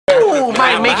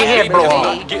might make your head blow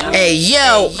off. Hey,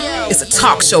 yo, it's a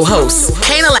talk show host,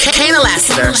 Kaynah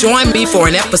Lassiter. Join me for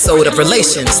an episode of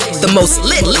Relations, the most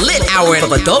lit hour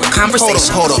of adult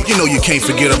conversation. Hold up, you know you can't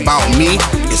forget about me.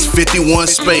 It's 51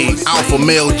 Spades, alpha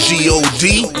male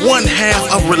G-O-D, one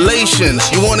half of Relations.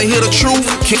 You wanna hear the truth?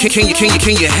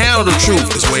 Can you handle the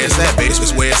truth? It's where it's at, baby.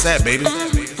 It's where it's at, baby.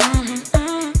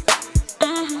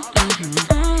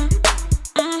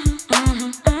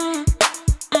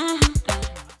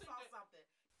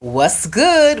 What's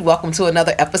good? Welcome to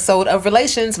another episode of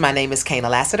Relations. My name is Kaynah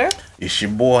Lassiter. It's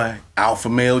your boy, alpha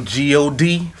male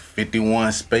G-O-D,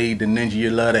 51 Spade, the ninja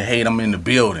you love to hate. I'm in the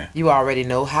building. You already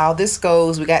know how this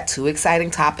goes. We got two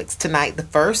exciting topics tonight. The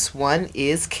first one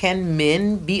is, can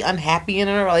men be unhappy in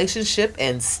a relationship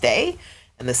and stay?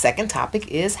 And the second topic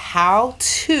is how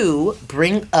to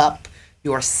bring up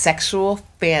your sexual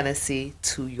fantasy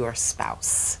to your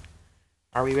spouse.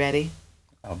 Are we ready?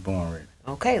 I'm born ready.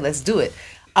 Okay, let's do it.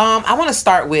 I want to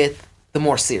start with the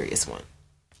more serious one.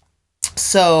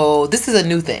 So this is a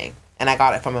new thing, and I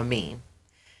got it from a meme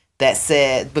that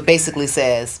basically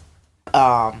says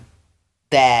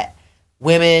that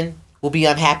women will be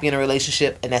unhappy in a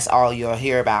relationship, and that's all you'll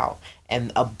hear about.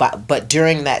 And but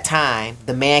during that time,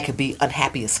 the man could be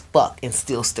unhappy as fuck and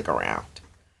still stick around,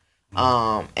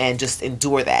 and just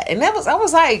endure that. And I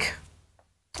was like,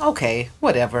 okay,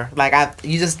 whatever. Like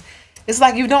it's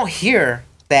like you don't hear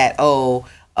that.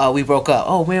 We broke up.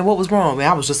 Oh man, what was wrong? Man,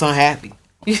 I was just unhappy.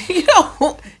 You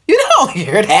don't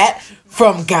hear that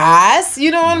from guys.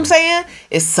 You know what I'm saying?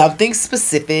 It's something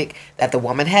specific that the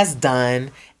woman has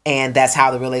done, and that's how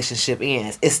the relationship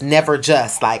ends. It's never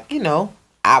just like,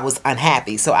 I was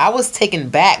unhappy. So I was taken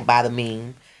back by the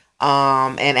meme,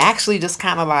 and actually just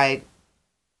kind of like,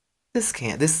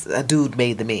 a dude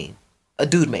made the meme. A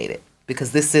dude made it,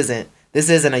 because this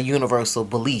isn't a universal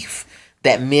belief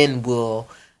that men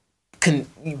can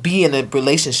be in a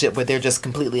relationship where they're just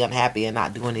completely unhappy and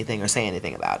not do anything or say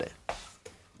anything about it.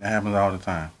 That happens all the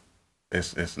time.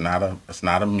 It's not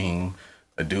a meme.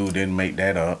 A dude didn't make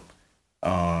that up.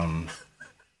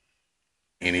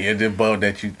 Any of the above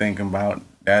that you're thinking about,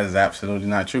 that is absolutely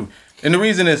not true. And the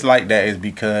reason it's like that is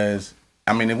because,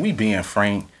 if we being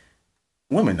frank,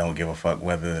 women don't give a fuck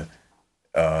whether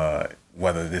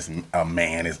this a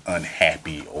man is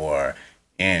unhappy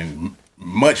and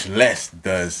much less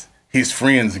does his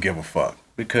friends give a fuck,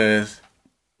 because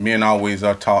men always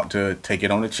are taught to take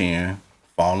it on the chin,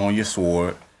 fall on your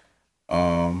sword,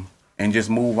 and just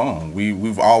move on.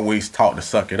 We've always taught to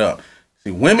suck it up.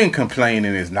 See, women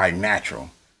complaining is like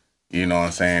natural. You know what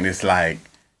I'm saying? It's like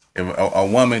if a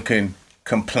woman can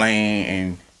complain,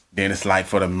 and then it's like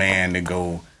for the man to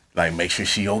go like make sure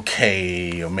she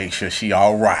okay or make sure she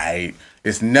all right.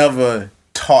 It's never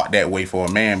taught that way for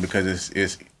a man, because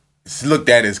it's looked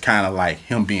at as kind of like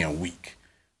him being weak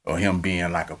or him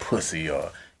being like a pussy,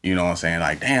 or, you know what I'm saying?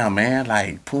 Like, damn, man,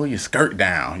 like pull your skirt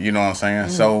down. You know what I'm saying?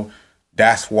 Mm-hmm. So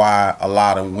that's why a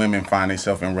lot of women find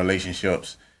themselves in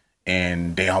relationships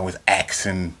and they always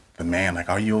asking the man, like,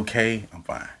 are you okay? I'm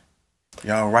fine.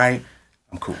 You all right?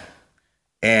 I'm cool.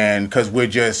 And because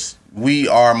we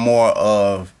are more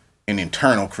of an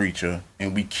internal creature,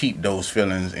 and we keep those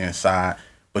feelings inside.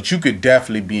 But you could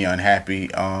definitely be unhappy.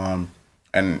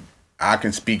 And I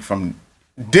can speak from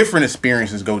different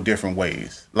experiences, go different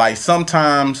ways. Like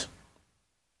sometimes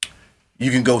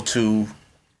you can go to,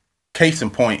 case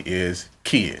in point is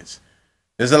kids.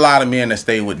 There's a lot of men that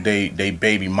stay with they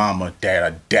baby mama that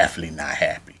are definitely not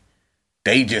happy.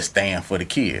 They just stand for the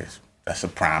kids. That's a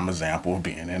prime example of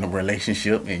being in a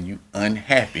relationship and you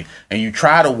unhappy. And you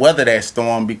try to weather that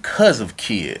storm because of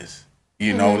kids.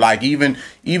 Like even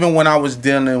when I was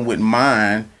dealing with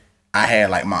mine, I had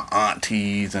like my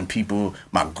aunties and people,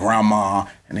 my grandma,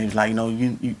 and they was like,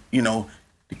 the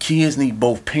kids need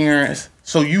both parents.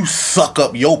 So you suck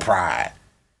up your pride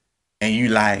and you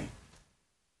like,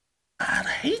 I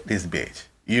hate this bitch.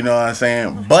 You know what I'm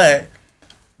saying?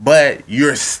 But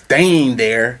you're staying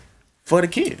there for the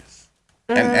kids.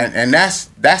 Mm-hmm. And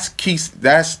that's case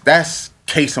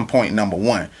in point number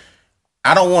one.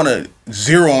 I don't want to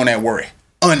zero on that word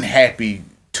unhappy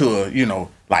to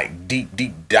like deep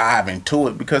dive into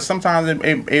it, because sometimes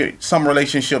some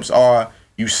relationships are,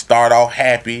 you start off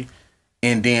happy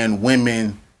and then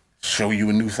women show you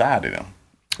a new side of them.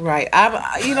 Right.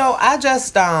 I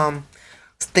just was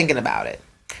thinking about it.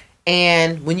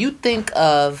 And when you think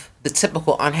of the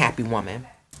typical unhappy woman,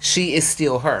 she is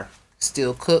still her.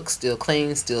 Still cook, still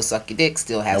clean, still suck your dick,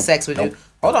 still have sex with you.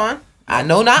 Hold on. I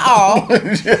know not all.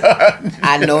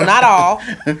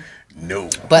 No.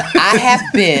 But I have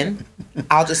been,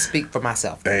 I'll just speak for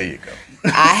myself. There you go.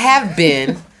 I have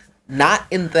been not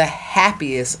in the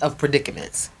happiest of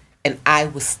predicaments, and I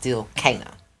was still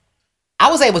Kaynah. I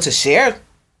was able to share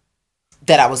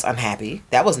that I was unhappy.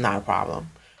 That was not a problem.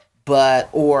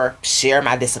 Or share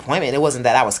my disappointment. It wasn't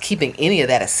that I was keeping any of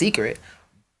that a secret,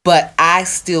 but I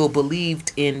still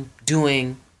believed in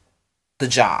doing the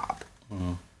job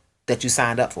that you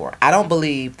signed up for. I don't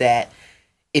believe that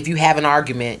if you have an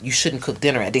argument, you shouldn't cook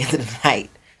dinner at the end of the night.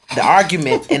 The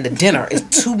argument and the dinner is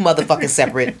two motherfucking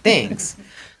separate things.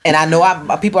 And I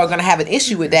know people are going to have an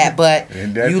issue with that, but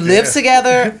you live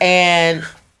together and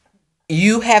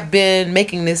you have been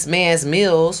making this man's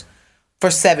meals for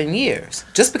 7 years.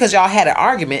 Just because y'all had an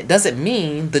argument doesn't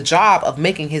mean the job of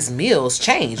making his meals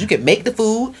changed. You can make the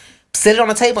food, sit it on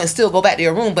the table, and still go back to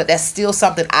your room, but that's still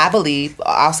something I believe,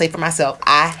 I'll say for myself,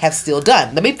 I have still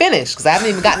done. Let me finish, because I haven't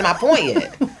even gotten to my point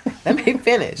yet. Let me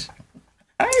finish.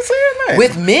 I ain't saying that.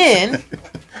 With men,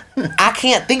 I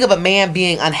can't think of a man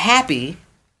being unhappy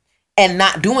and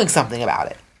not doing something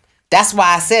about it. That's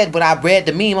why I said when I read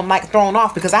the meme, I'm like thrown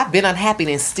off because I've been unhappy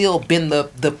and still been the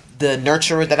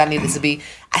nurturer that I needed to be.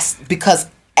 Because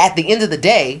at the end of the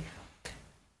day,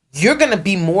 you're going to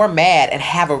be more mad and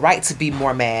have a right to be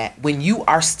more mad when you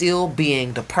are still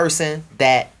being the person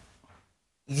that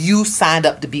you signed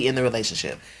up to be in the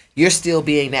relationship. You're still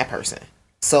being that person.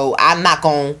 So I'm not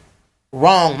going to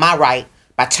wrong my right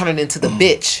by turning into the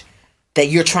bitch that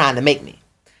you're trying to make me.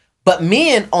 But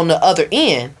men on the other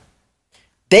end,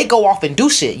 they go off and do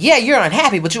shit. Yeah, you're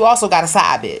unhappy, but you also got a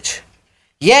side bitch.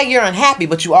 Yeah, you're unhappy,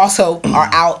 but you also are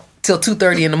out till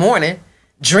 2:30 in the morning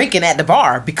drinking at the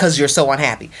bar because you're so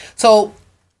unhappy. So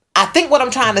I think what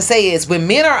I'm trying to say is when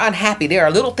men are unhappy, there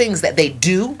are little things that they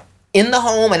do in the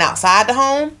home and outside the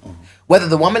home. Whether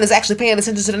the woman is actually paying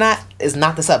attention to it or not is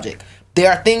not the subject.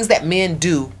 There are things that men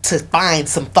do to find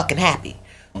some fucking happy.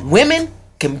 Women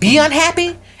can be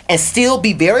unhappy and still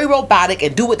be very robotic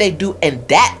and do what they do. And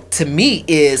that, to me,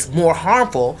 is more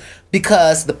harmful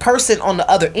because the person on the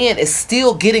other end is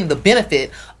still getting the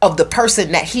benefit of the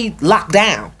person that he locked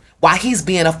down while he's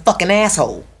being a fucking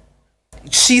asshole.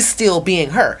 She's still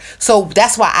being her. So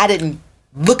that's why I didn't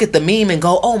look at the meme and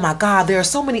go, oh my God, there are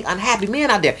so many unhappy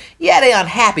men out there. Yeah, they're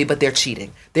unhappy, but they're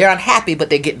cheating. They're unhappy, but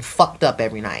they're getting fucked up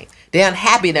every night. They're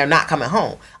unhappy and they're not coming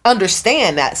home.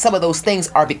 Understand that some of those things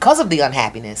are because of the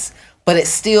unhappiness, but it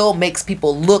still makes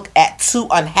people look at two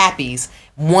unhappies.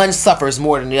 One suffers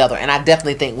more than the other. And I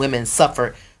definitely think women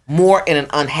suffer more in an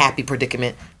unhappy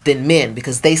predicament than men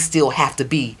because they still have to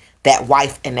be that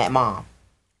wife and that mom.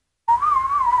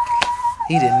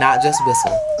 He did not just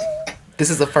whistle. This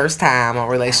is the first time on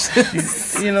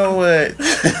relationships. You know what?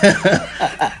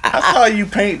 I saw you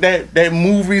paint that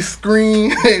movie screen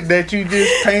that you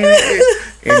just painted,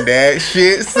 and that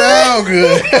shit sound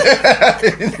good.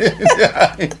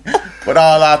 But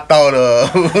all I thought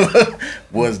of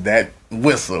was that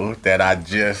whistle that I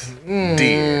just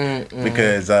did.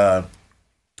 Because, I'm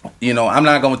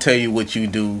not going to tell you what you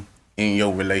do in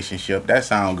your relationship. That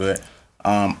sound good.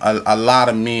 A lot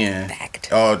of men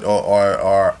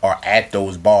are at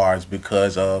those bars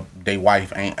because their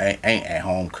wife ain't at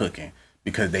home cooking,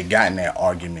 because they got in that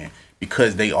argument,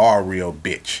 because they are a real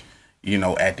bitch,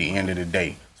 at the end of the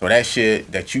day. So that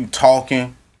shit that you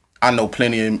talking, I know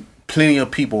plenty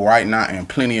of people right now and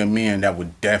plenty of men that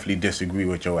would definitely disagree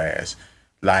with your ass.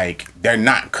 Like, they're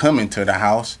not coming to the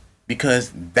house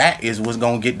because that is what's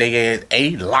gonna get their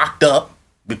ass locked up,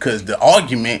 because the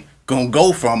argument gonna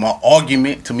go from an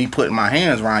argument to me putting my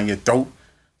hands around your throat.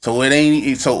 So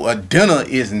a dinner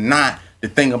is not the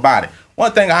thing about it.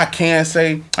 One thing I can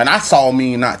say, and I saw a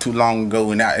meme not too long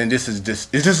ago, and this is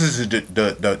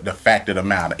the fact of the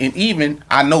matter. And even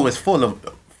I know it's full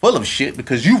of shit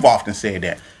because you've often said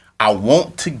that. I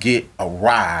want to get a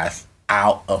rise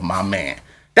out of my man.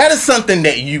 That is something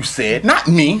that you said, not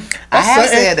me. I have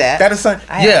said that. That is something.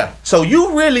 Yeah. So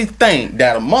you really think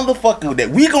that a motherfucker that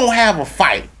we gonna have a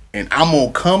fight and I'm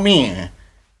gonna come in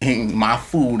and my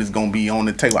food is gonna be on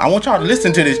the table? I want y'all to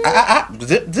listen to this.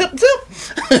 Zip, zip,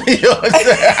 zip. You know what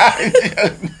I'm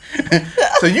saying?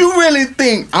 So you really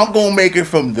think I'm gonna make it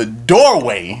from the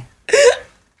doorway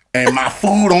and my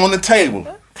food on the table?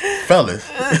 Fellas,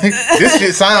 this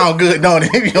shit sound good, don't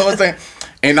it? You know what I'm saying?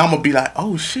 And I'm gonna be like,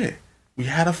 oh shit, we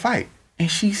had a fight.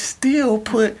 And she still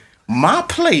put my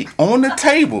plate on the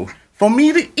table for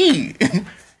me to eat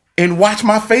and watch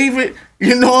my favorite,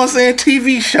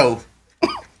 TV show.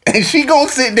 And she gonna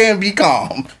sit there and be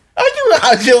calm. Are you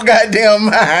out your goddamn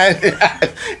mind?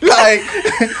 Like,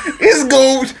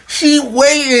 she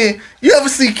waiting. You ever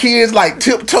see kids like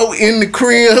tiptoe in the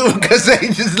crib because they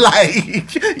just like,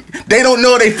 they don't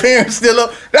know their parents still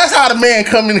up? That's how the man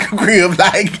come in the crib.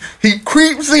 Like, he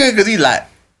creeps in because he like,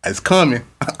 it's coming.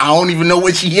 I don't even know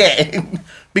where she at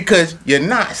because you're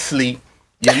not asleep.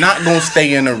 You're not gonna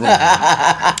stay in the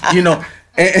room. You know,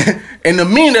 and the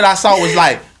meme that I saw was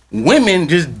like, women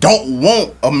just don't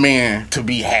want a man to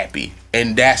be happy.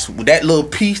 And that's that little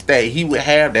piece that he would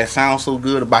have that sounds so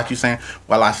good about you saying,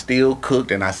 well, I still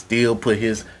cooked and I still put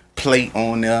his plate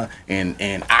on there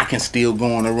and I can still go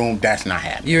in the room. That's not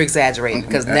happening. You're exaggerating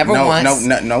because never once.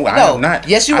 No, I am not.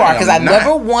 Yes, you are, because I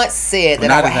never once said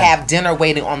that I would Not have dinner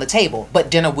waiting on the table,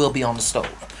 but dinner will be on the stove.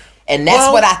 And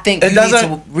that's what I think you need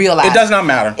to realize. It does not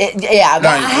matter.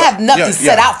 I have nothing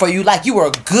set out for you. Like you were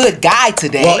a good guy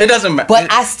today. Well, it doesn't matter. But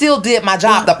I still did my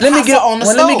job. The pasta on the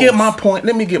stove. Let me get my point.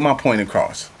 Let me get my point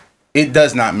across. It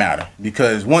does not matter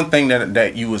because one thing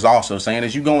that you was also saying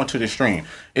is you go into the stream.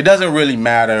 It doesn't really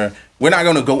matter. We're not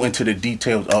going to go into the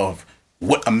details of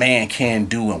what a man can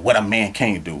do and what a man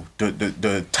can't do.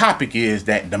 The topic is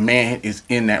that the man is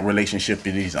in that relationship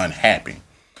and he's unhappy.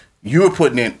 You're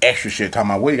putting in extra shit,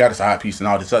 talking about, well, you got a side piece and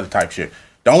all this other type shit.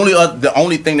 The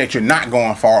only thing that you're not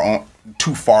going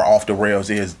too far off the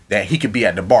rails is that he could be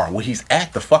at the bar. Well, he's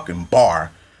at the fucking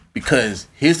bar because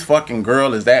his fucking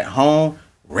girl is at home,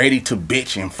 ready to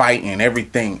bitch and fight and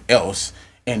everything else.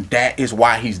 And that is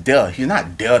why he's there. He's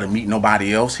not there to meet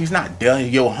nobody else. He's not there.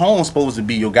 Your home's supposed to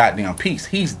be your goddamn peace.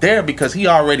 He's there because he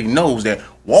already knows that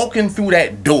walking through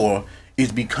that door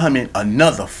is becoming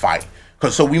another fight.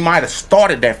 So we might have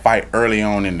started that fight early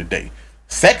on in the day.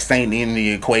 Sex ain't in the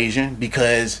equation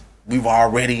because we've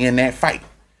already in that fight.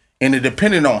 And it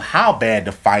depending on how bad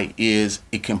the fight is,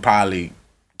 it can probably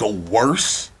go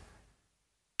worse.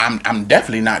 I'm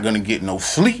definitely not gonna get no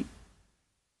sleep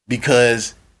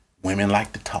because women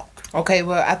like to talk. Okay,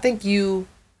 well, I think you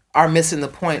are missing the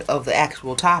point of the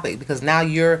actual topic because now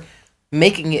you're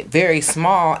making it very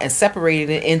small and separating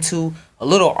it into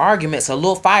little arguments or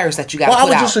little fires that you got to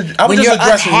put out. When you're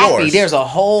unhappy, there's a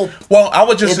whole... Well, I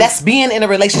would just... That's being in a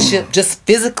relationship just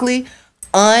physically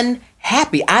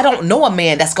unhappy. I don't know a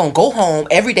man that's going to go home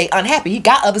every day unhappy. He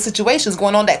got other situations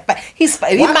going on that... He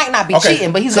might not be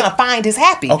cheating, but he's going to find his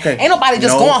happy. Okay. Ain't nobody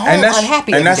just going home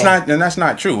unhappy every day. And that's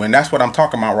not true. And that's what I'm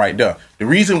talking about right there. The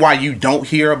reason why you don't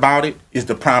hear about it is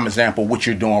the prime example of what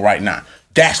you're doing right now.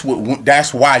 That's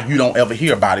why you don't ever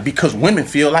hear about it, because women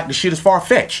feel like the shit is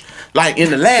far-fetched. Like in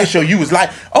the last show, you was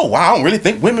like, oh, well, I don't really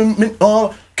think women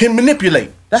can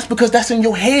manipulate. That's because that's in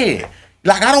your head.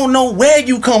 Like, I don't know where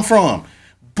you come from,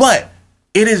 but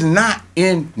it is not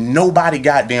in nobody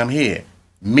goddamn head.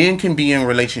 Men can be in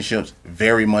relationships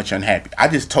very much unhappy. I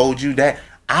just told you that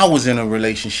I was in a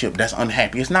relationship that's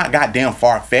unhappy. It's not goddamn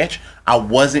far-fetched. I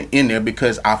wasn't in there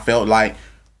because I felt like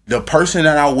the person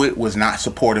that I with was not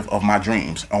supportive of my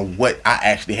dreams or what I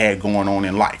actually had going on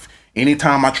in life.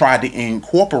 Anytime I tried to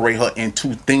incorporate her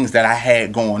into things that I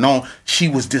had going on, she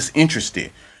was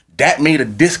disinterested. That made a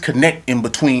disconnect in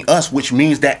between us, which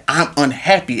means that I'm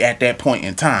unhappy at that point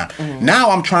in time. Mm-hmm.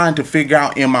 Now I'm trying to figure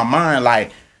out in my mind,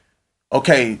 like,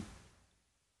 okay,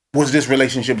 was this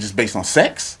relationship just based on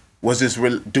sex?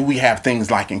 Do we have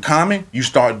things like in common? You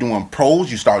start doing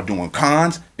pros, you start doing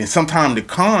cons, and sometimes the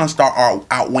cons start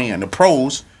outweighing the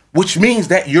pros, which means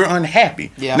that you're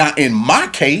unhappy. Yeah. Now, in my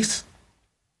case,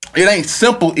 it ain't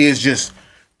simple as just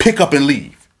pick up and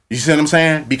leave. You see what I'm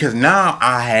saying? Because now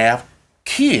I have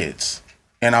kids,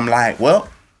 and I'm like, well,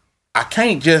 I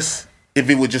can't just, if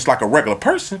it was just like a regular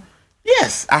person,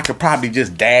 yes, I could probably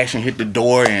just dash and hit the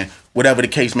door and whatever the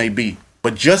case may be.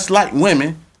 But just like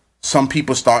women, some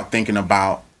people start thinking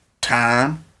about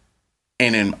time.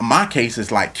 And in my case,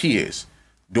 it's like kids.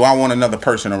 Do I want another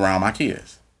person around my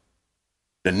kids?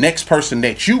 The next person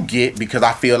that you get, because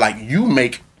I feel like you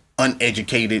make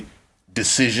uneducated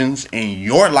decisions in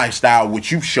your lifestyle,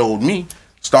 which you've showed me,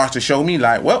 starts to show me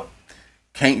like, well,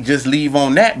 can't just leave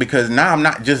on that, because now I'm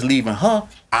not just leaving her.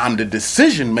 I'm the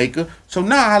decision maker. So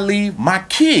now I leave my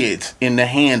kids in the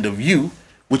hand of you,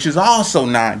 which is also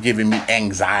not giving me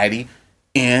anxiety,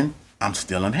 and I'm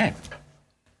still unhappy.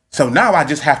 So now I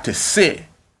just have to sit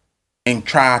and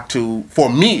try to, for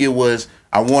me, it was,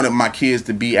 I wanted my kids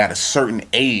to be at a certain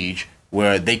age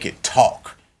where they could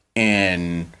talk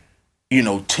and, you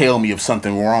know, tell me if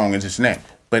something wrong and this and that.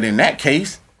 But in that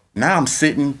case, now I'm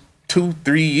sitting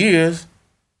 2-3 years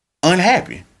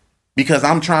unhappy because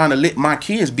I'm trying to let my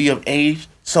kids be of age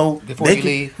so before they can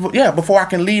leave. Yeah, before I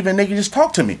can leave and they can just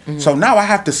talk to me. Mm-hmm. So now I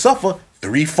have to suffer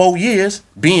 3-4 years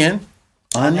being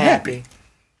unhappy.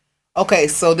 Okay,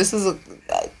 so this is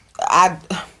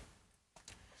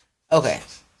okay.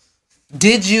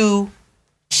 Did you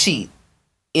cheat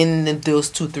in those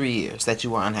 2-3 years that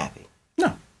you were unhappy?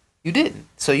 No. You didn't.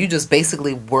 So you just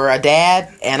basically were a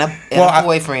dad and a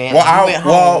boyfriend.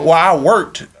 I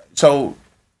worked. So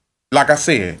like I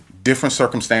said, different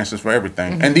circumstances for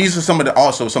everything. And these are some of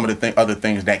the other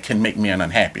things that can make me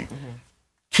unhappy.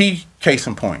 Key case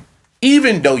in point.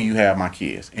 Even though you have my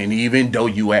kids and even though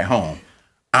you at home,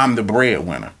 I'm the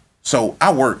breadwinner. So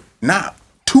I work not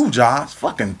 2 jobs,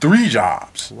 fucking 3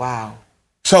 jobs. Wow.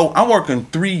 So I'm working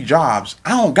 3 jobs.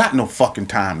 I don't got no fucking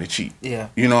time to cheat. Yeah.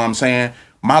 You know what I'm saying?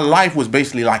 My life was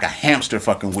basically like a hamster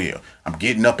fucking wheel. I'm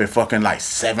getting up at fucking like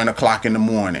 7 o'clock in the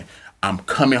morning. I'm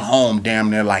coming home damn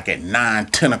near like at 9,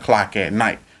 10 o'clock at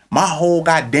night. My whole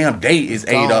goddamn day is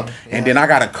ate up. Yeah. And then I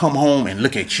got to come home and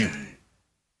look at you.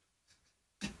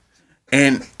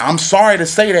 And I'm sorry to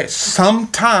say that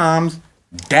sometimes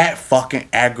that fucking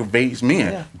aggravates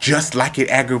men. Yeah. Just like it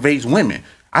aggravates women.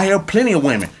 I hear plenty of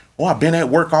women. Oh, I've been at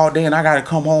work all day and I got to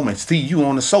come home and see you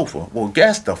on the sofa. Well,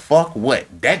 guess the fuck what?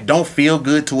 That don't feel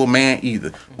good to a man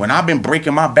either. When I've been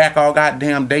breaking my back all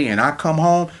goddamn day and I come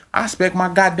home, I expect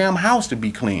my goddamn house to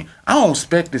be clean. I don't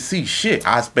expect to see shit.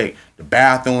 I expect the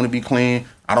bathroom to be clean.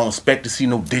 I don't expect to see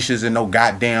no dishes in no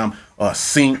goddamn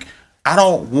sink.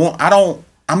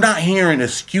 I'm not hearing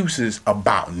excuses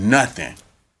about nothing.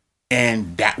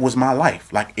 And that was my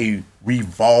life, like a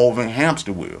revolving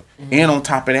hamster wheel. And on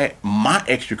top of that, my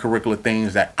extracurricular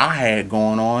things that I had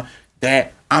going on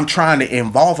that I'm trying to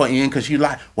involve her in, because you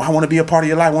like, well, I want to be a part of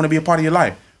your life,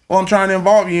 Well, I'm trying to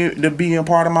involve you to be a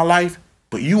part of my life,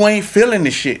 but you ain't feeling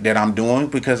the shit that I'm doing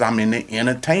because I'm in the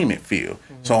entertainment field.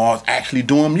 So I was actually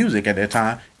doing music at that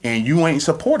time, and you ain't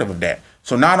supportive of that.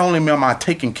 So not only am I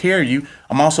taking care of you,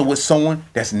 I'm also with someone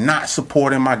that's not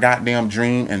supporting my goddamn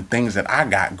dream and things that I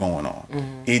got going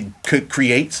on. It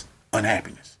creates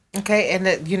unhappiness. Okay,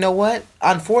 and you know what?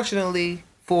 Unfortunately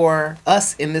for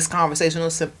us in this conversation,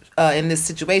 in this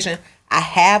situation, I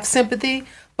have sympathy,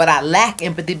 but I lack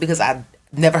empathy because I've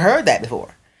never heard that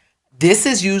before. This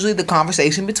is usually the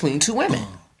conversation between 2 women.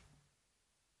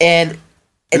 And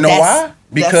you know why?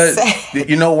 Because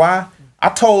you know why? I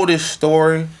told this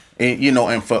story.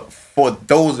 And for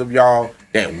those of y'all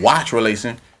that watch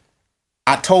Relation,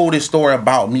 I told this story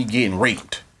about me getting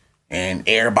raped. And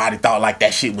everybody thought like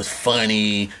that shit was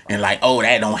funny. And like, oh,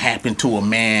 that don't happen to a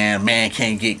man. Man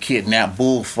can't get kidnapped.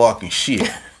 Bull fucking shit.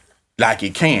 Like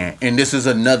it can. And this is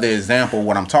another example of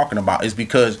what I'm talking about. Is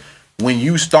because when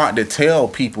you start to tell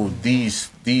people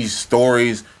these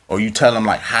stories, or you tell them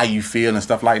like how you feel and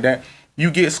stuff like that,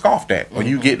 you get scoffed at. Or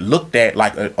you get looked at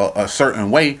like a certain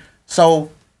way.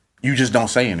 So you just don't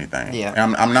say anything. Yeah.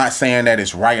 I'm not saying that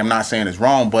it's right. I'm not saying it's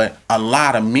wrong. But a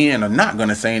lot of men are not going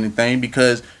to say anything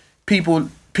because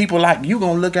people like you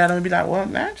going to look at them and be like, well,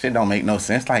 that shit don't make no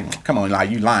sense. Like, come on,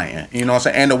 like you lying. You know what I'm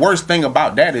saying? And the worst thing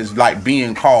about that is like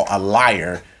being called a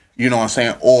liar. You know what I'm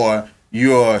saying? Or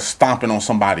you're stomping on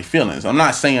somebody's feelings. I'm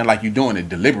not saying like you're doing it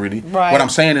deliberately. Right. What I'm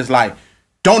saying is like,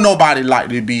 don't nobody like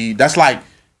to be, that's like,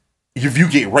 if you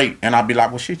get raped and I'll be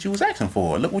like, well, shit, you was asking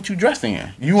for it. Look what you dressed in.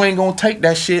 You ain't gonna take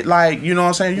that shit like, you know what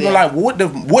I'm saying? You're like, well,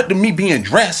 what do me being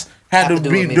dressed have to do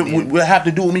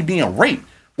with me being raped?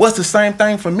 What's the same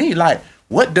thing for me? Like,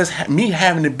 what does me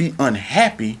having to be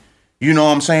unhappy, you know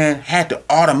what I'm saying, had to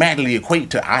automatically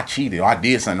equate to I cheated or I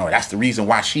did something, or that's the reason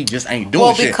why she just ain't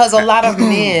doing shit? Well, because a lot of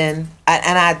men,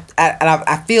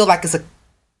 I feel like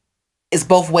it's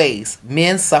both ways.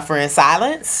 Men suffer in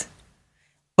silence.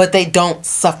 But they don't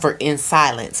suffer in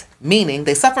silence. Meaning,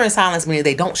 they suffer in silence, meaning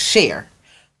they don't share.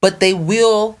 But they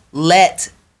will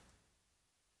let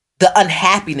the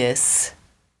unhappiness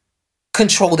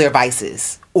control their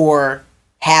vices or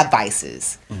have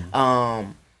vices,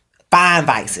 find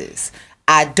vices.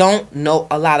 I don't know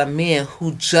a lot of men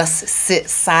who just sit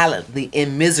silently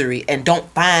in misery and don't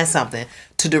find something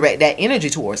to direct that energy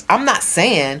towards. I'm not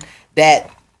saying that,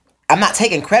 I'm not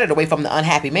taking credit away from the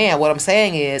unhappy man. What I'm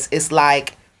saying is, it's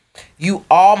like, you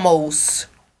almost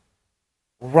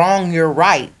wrong your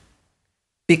right,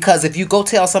 because if you go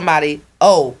tell somebody,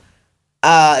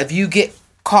 if you get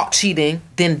caught cheating,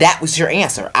 then that was your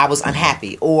answer. I was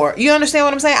unhappy. Or, you understand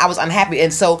what I'm saying? I was unhappy.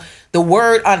 And so the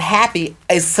word unhappy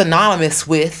is synonymous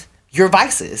with your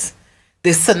vices.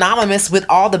 It's synonymous with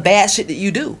all the bad shit that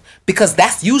you do, because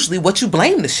that's usually what you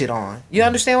blame the shit on. You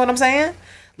understand what I'm saying?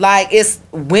 Like, it's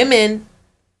women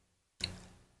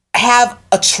have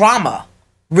a trauma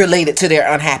related to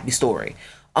their unhappy story.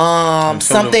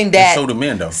 Something that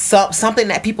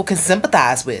people can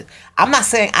sympathize with. I'm not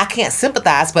saying I can't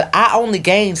sympathize, but I only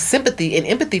gain sympathy and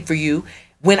empathy for you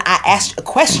when I ask a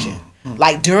question.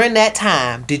 Like, during that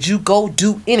time, did you go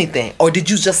do anything, or did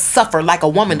you just suffer like a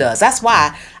woman does? That's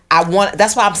why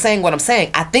I'm saying what I'm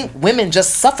saying. I think women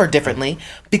just suffer differently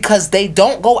because they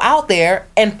don't go out there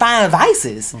and find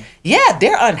vices. Yeah,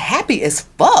 they're unhappy as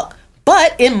fuck,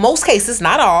 but in most cases,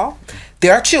 not all,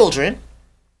 there are children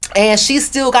And she's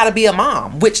still got to be a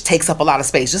mom, which takes up a lot of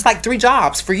space. Just like 3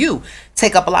 jobs for you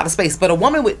take up a lot of space. But a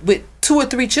woman with 2 or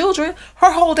 3 children,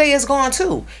 her whole day is gone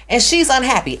too. And she's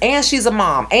unhappy. And she's a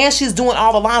mom. And she's doing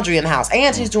all the laundry in the house.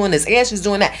 And she's doing this. And she's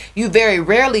doing that. You very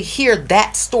rarely hear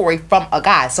that story from a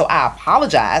guy. So I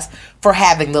apologize for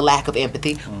having the lack of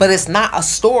empathy. But it's not a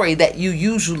story that you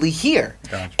usually hear.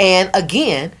 Gotcha. And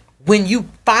again, when you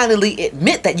finally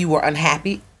admit that you were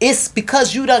unhappy, it's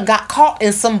because you done got caught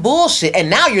in some bullshit. And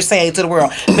now you're saying to the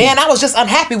world, man, I was just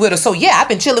unhappy with her. So yeah, I've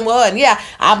been chilling with her. And yeah,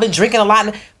 I've been drinking a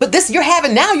lot. But this you're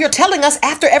telling us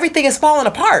after everything is falling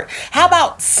apart. How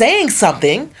about saying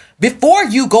something before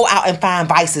you go out and find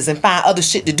vices and find other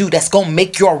shit to do that's going to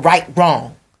make your right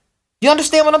wrong? You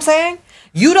understand what I'm saying?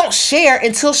 You don't share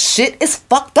until shit is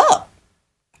fucked up.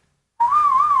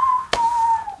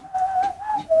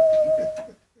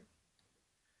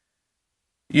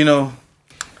 You know,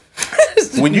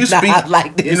 when you speak,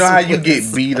 like this, you know how you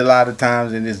get beat a lot of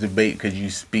times in this debate because you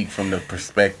speak from the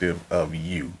perspective of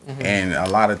you. Mm-hmm. And a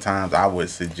lot of times I would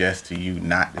suggest to you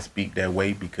not to speak that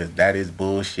way because that is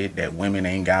bullshit that women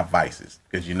ain't got vices.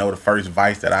 Because you know the first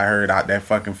vice that I heard out that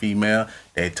fucking female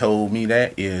that told me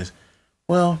that is,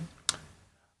 well,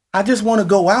 I just want to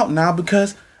go out now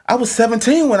because I was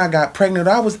 17 when I got pregnant.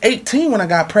 I was 18 when I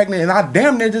got pregnant, and I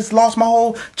damn near just lost my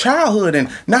whole childhood. And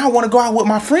now I want to go out with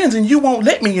my friends, and you won't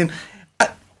let me. And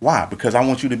why? Because I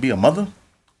want you to be a mother?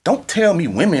 Don't tell me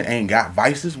women ain't got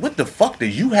vices. What the fuck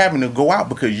does you having to go out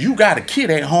because you got a kid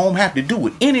at home have to do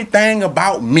with anything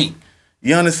about me?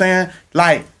 You understand?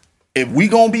 Like, if we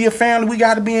gonna be a family, we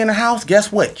got to be in the house. Guess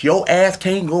what? Your ass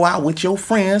can't go out with your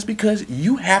friends because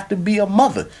you have to be a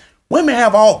mother. Women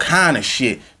have all kind of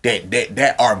shit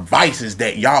that are vices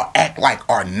that y'all act like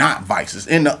are not vices.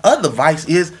 And the other vice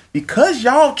is because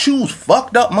y'all choose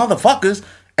fucked up motherfuckers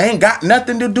ain't got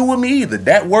nothing to do with me either.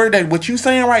 That word, that what you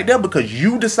saying right there, because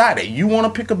you decided you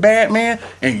want to pick a bad man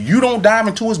and you don't dive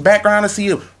into his background to see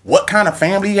what kind of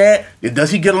family he had. Does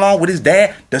he get along with his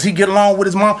dad? Does he get along with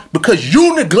his mom? Because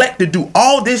you neglect to do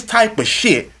all this type of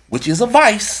shit, which is a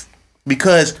vice,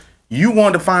 because you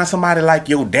wanted to find somebody like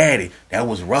your daddy that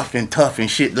was rough and tough and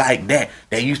shit like that,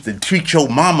 that used to treat your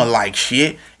mama like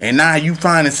shit, and now you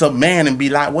finding some man and be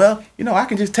like, well, you know, I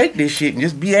can just take this shit and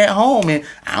just be at home and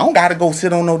I don't gotta go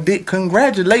sit on no dick.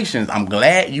 Congratulations. I'm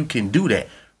glad you can do that.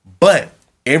 But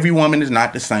every woman is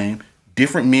not the same.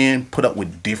 Different men put up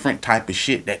with different type of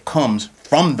shit that comes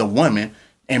from the women,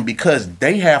 and because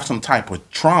they have some type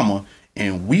of trauma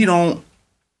and we're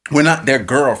not their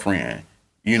girlfriend,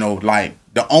 you know, like,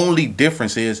 the only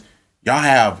difference is y'all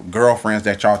have girlfriends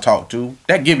that y'all talk to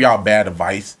that give y'all bad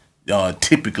advice,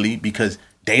 typically because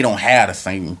they don't have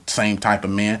the same type of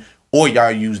man, or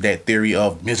y'all use that theory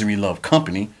of misery love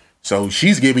company. So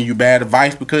she's giving you bad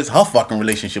advice because her fucking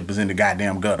relationship is in the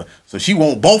goddamn gutter. So she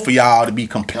want both of y'all to be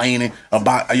complaining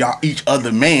about y'all each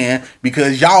other man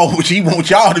because she wants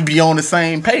y'all to be on the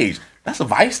same page. That's a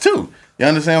vice too. You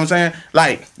understand what I'm saying?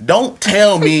 Like, don't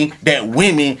tell me that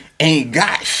women ain't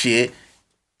got shit.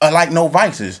 Like no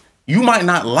vices. You might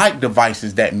not like the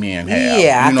vices that men have.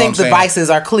 Yeah, you know I think the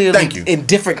vices are clearly in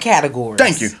different categories.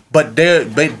 Thank you. But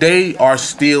they are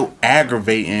still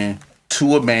aggravating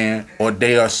to a man, or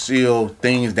they are still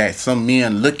things that some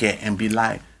men look at and be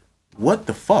like, what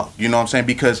the fuck? You know what I'm saying?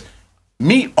 Because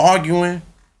me arguing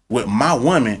with my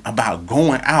woman about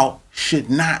going out should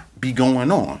not be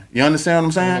going on. You understand what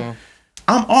I'm saying? Mm-hmm.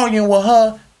 I'm arguing with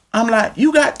her. I'm like,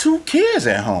 you got 2 kids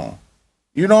at home.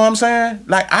 You know what I'm saying?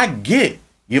 Like, I get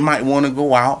you might want to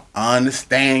go out. I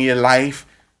understand your life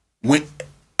went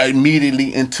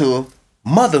immediately into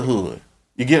motherhood.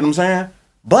 You get what I'm saying?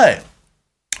 But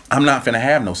I'm not finna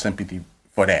have no sympathy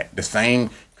for that. The same,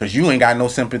 because you ain't got no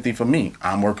sympathy for me.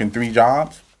 I'm working 3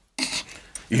 jobs.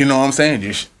 You know what I'm saying?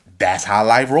 Just that's how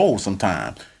life rolls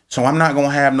sometimes. So I'm not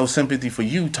going to have no sympathy for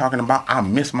you talking about I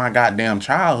miss my goddamn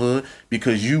childhood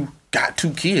because you got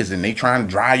 2 kids and they trying to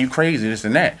drive you crazy, this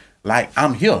and that. Like,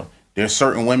 I'm here. There's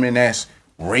certain women that's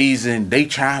raising their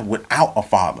child without a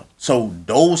father. So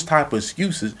those type of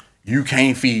excuses, you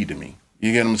can't feed to me.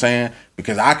 You get what I'm saying?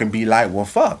 Because I can be like, well,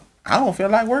 fuck, I don't feel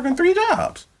like working 3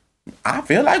 jobs. I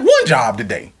feel like 1 job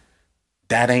today.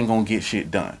 That ain't going to get shit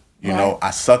done. You know, I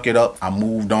suck it up. I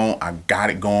moved on. I got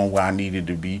it going where I needed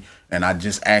to be. And I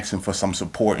just asking for some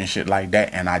support and shit like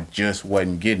that. And I just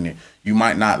wasn't getting it. You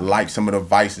might not like some of the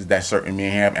vices that certain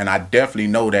men have. And I definitely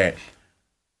know that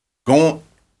going,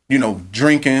 you know,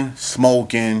 drinking,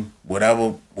 smoking,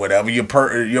 whatever your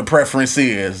preference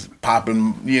is,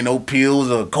 popping, you know, pills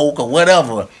or coke or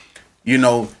whatever, you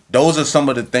know, those are some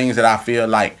of the things that I feel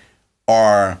like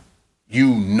are,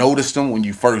 you noticed them when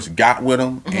you first got with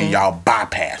them, and y'all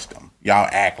bypassed them. Y'all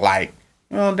act like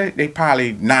well, they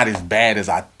probably not as bad as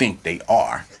I think they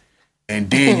are. And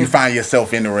then you find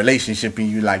yourself in a relationship and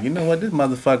you like, you know what, this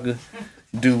motherfucker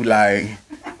do like,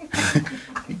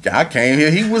 I came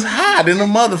here, he was high than a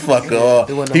motherfucker.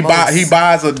 Or he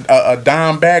buys a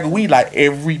dime bag of weed like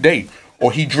every day.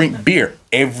 Or he drink beer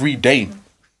every day.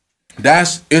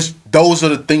 Those are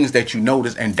the things that you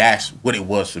notice, and that's what it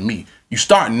was for me. You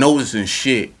start noticing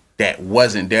shit that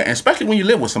wasn't there, and especially when you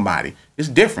live with somebody, it's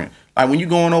different. Like when you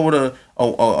going over to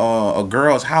a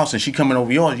girl's house and she coming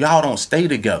over yours, y'all don't stay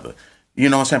together. You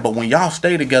know what I'm saying? But when y'all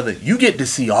stay together, you get to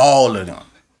see all of them.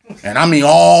 And I mean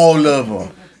all of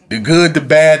them. The good, the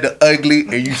bad, the ugly.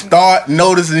 And you start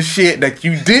noticing shit that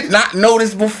you did not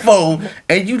notice before.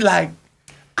 And you like,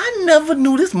 I never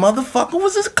knew this motherfucker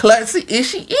was as klutzy as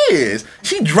she is.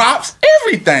 She drops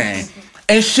everything.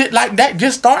 And shit like that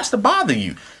just starts to bother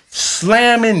you.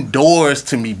 Slamming doors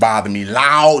to me bother me.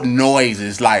 Loud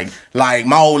noises. Like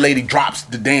my old lady drops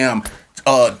the damn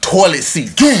toilet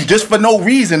seat just for no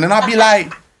reason, and I'll be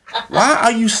like, why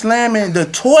are you slamming the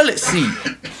toilet seat?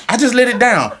 I just let it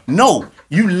down. No,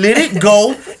 you let it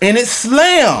go and it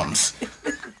slams.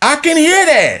 I can hear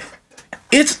that.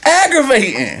 It's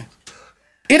aggravating.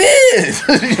 It is.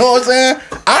 You know what I'm saying?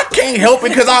 I can't help it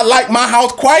because I like my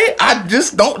house quiet. I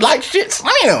just don't like shit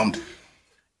slammed.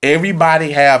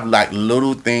 Everybody have like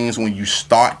little things when you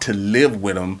start to live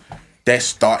with them that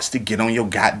starts to get on your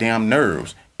goddamn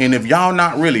nerves. And if y'all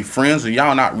not really friends or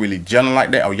y'all not really gelling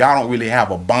like that or y'all don't really have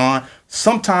a bond,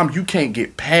 sometimes you can't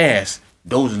get past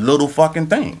those little fucking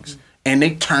things. And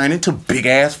they turn into big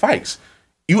ass fights.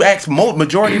 You ask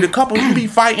majority of the couple, you be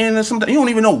fighting or something. You don't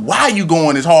even know why you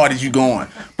going as hard as you going.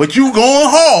 But you going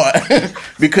hard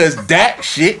because that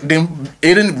shit, it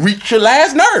didn't reach your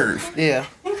last nerve. Yeah.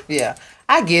 Yeah.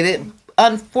 I get it.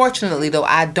 Unfortunately, though,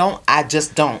 I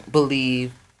just don't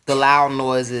believe the loud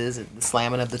noises and the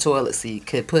slamming of the toilet seat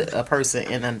could put a person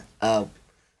in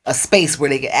a space where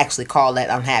they could actually call that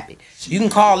unhappy. You can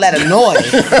call that annoying.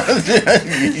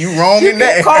 You wrong in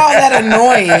that. Call that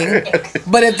annoying.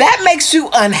 But if that makes you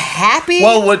unhappy,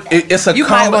 well, it's a you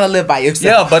might want to live by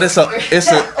yourself. Yeah, but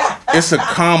it's a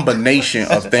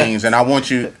combination of things, and I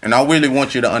really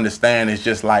want you to understand. It's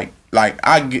just like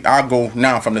I go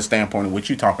now from the standpoint of what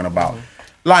you're talking about.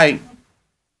 Like,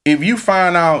 if you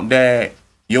find out that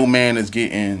your man is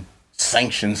getting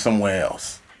sanctioned somewhere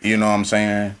else, you know what I'm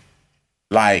saying?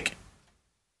 Like,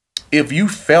 if you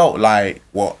felt like,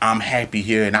 well, I'm happy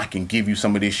here and I can give you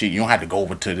some of this shit, you don't have to go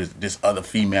over to this other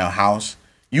female house.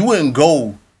 You wouldn't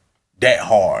go that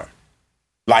hard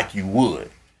like you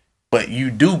would. But you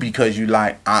do because you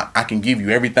like, I can give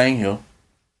you everything here.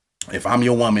 If I'm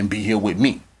your woman, be here with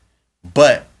me.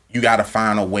 But you got to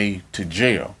find a way to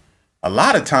jail. A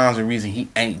lot of times the reason he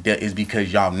ain't there is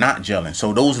because y'all not gelling.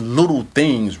 So those little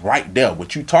things right there,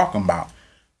 what you talking about,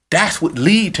 that's what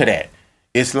lead to that.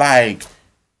 It's like,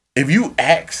 if you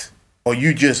ask or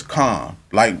you just calm,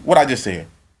 like what I just said,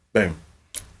 babe,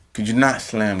 could you not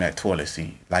slam that toilet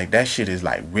seat? Like, that shit is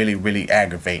like really, really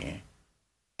aggravating.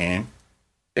 And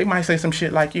they might say some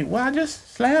shit like you, well, I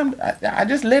just slammed, I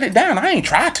just let it down. I ain't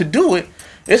tried to do it.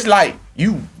 It's like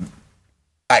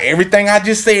everything I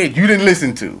just said, you didn't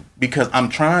listen to, because I'm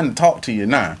trying to talk to you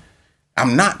now.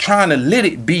 I'm not trying to let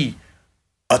it be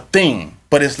a thing,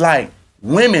 but it's like,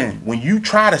 women, when you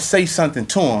try to say something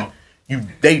to them,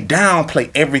 they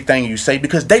downplay everything you say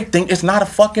because they think it's not a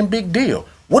fucking big deal.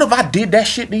 What if I did that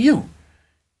shit to you?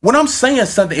 When I'm saying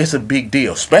something, it's a big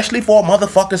deal, especially for a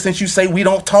motherfucker, since you say we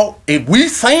don't talk. If we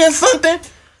saying something,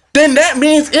 then that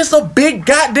means it's a big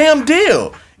goddamn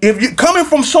deal. If you're coming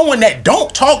from someone that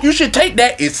don't talk, you should take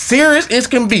that as serious as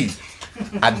can be.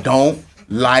 I don't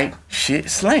like shit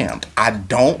slammed. I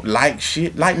don't like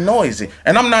shit like noisy.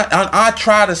 And I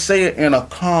try to say it in a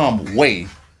calm way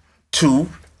to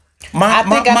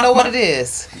I know what it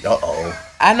is. Uh-oh.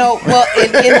 I know. Well,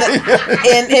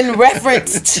 in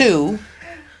reference to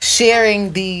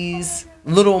sharing these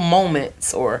little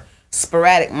moments or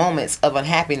sporadic moments of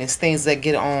unhappiness, things that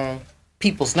get on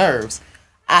people's nerves,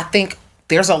 I think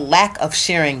there's a lack of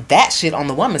sharing that shit on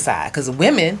the woman's side, because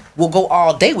women will go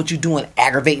all day with you doing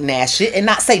aggravating ass shit and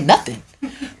not say nothing,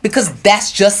 because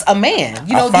that's just a man.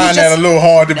 You know, I find that a little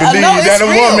hard to believe that a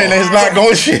woman is not going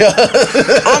to share.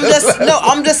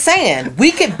 I'm just saying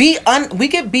we could be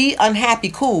unhappy,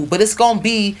 cool, but it's gonna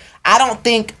be. I don't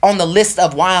think on the list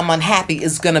of why I'm unhappy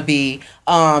is gonna be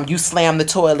you slam the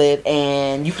toilet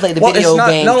and you play the video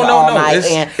game all night,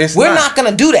 and we're not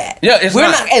gonna do that. Yeah, it's we're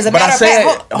not. As a matter of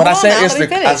fact,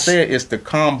 I said it's the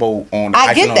combo on the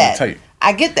icing on the tape.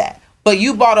 I get that, But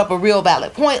you brought up a real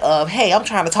valid point of, hey, I'm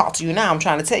trying to talk to you now. I'm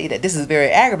trying to tell you that this is very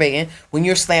aggravating when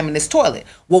you're slamming this toilet.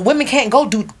 Well, women can't go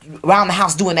do around the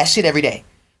house doing that shit every day.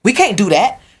 We can't do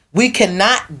that. We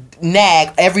cannot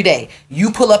nag every day.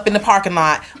 You pull up in the parking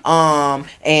lot,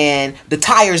 and the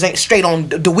tires ain't straight on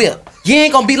the whip. You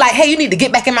ain't gonna be like, hey, you need to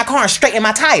get back in my car and straighten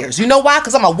my tires. You know why?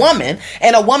 Because I'm a woman,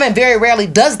 and a woman very rarely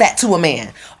does that to a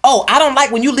man. Oh, I don't like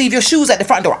when you leave your shoes at the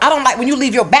front door. I don't like when you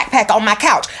leave your backpack on my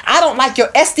couch. I don't like your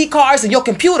SD cards and your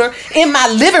computer in my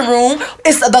living room.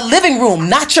 It's the living room,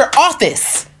 not your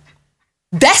office.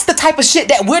 That's the type of shit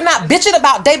that we're not bitching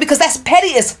about, Dave, because that's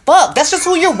petty as fuck. That's just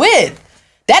who you're with.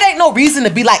 That ain't no reason to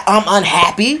be like, I'm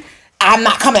unhappy. I'm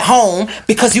not coming home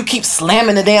because you keep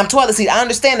slamming the damn toilet seat. I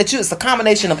understand that it's a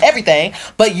combination of everything,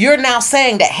 but you're now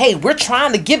saying that, hey, we're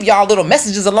trying to give y'all little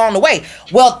messages along the way.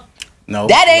 Well, no,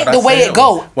 that ain't the way it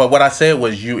go. Well, what I said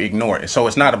was you ignore it. So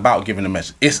it's not about giving a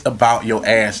message. It's about your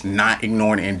ass not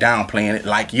ignoring it and downplaying it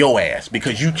like your ass.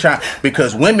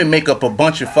 Because women make up a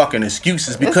bunch of fucking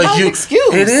excuses because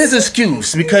it is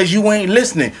excuse because you ain't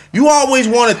listening. You always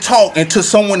want to talk until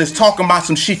someone is talking about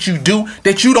some shit you do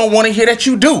that you don't want to hear that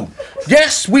you do.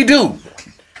 Yes, we do.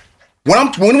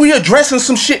 When we addressing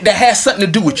some shit that has something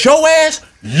to do with your ass,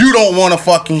 you don't want to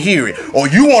fucking hear it. Or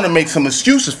you want to make some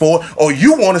excuses for it. Or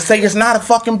you want to say it's not a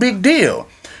fucking big deal.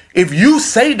 If you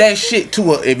say that shit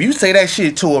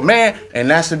to a man and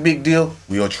that's a big deal,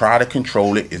 we'll try to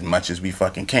control it as much as we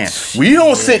fucking can. We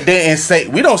don't sit there and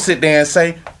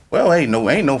say, well, ain't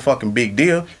no fucking big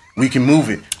deal. We can move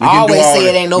it. I always say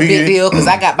it ain't no big deal because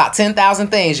I got about 10,000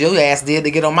 things your ass did to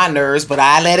get on my nerves, but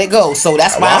I let it go. So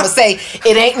that's why I'm going to say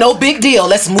it ain't no big deal.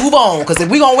 Let's move on, because if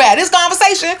we going to have this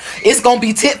conversation, it's going to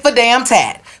be tit for damn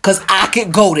tat, because I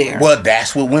could go there. Well,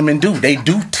 that's what women do. They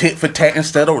do tit for tat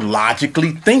instead of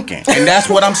logically thinking. And that's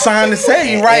what I'm trying to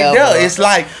say right there. It's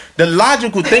like the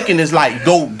logical thinking is like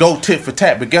go tit for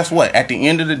tat. But guess what? At the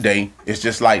end of the day, it's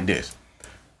just like this.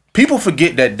 People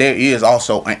forget that there is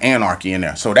also an anarchy in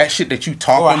there. So that shit that you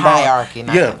talking about, hierarchy,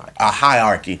 not anarchy. A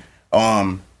hierarchy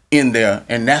in there,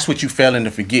 and that's what you failing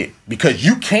to forget because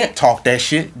you can't talk that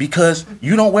shit because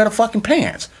you don't wear the fucking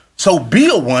pants. So be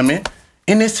a woman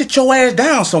and then sit your ass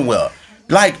down somewhere.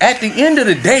 Like at the end of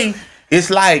the day, it's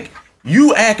like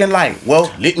you acting like,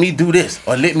 well, let me do this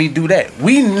or let me do that.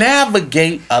 We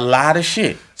navigate a lot of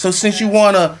shit. So since you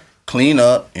wanna clean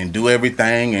up and do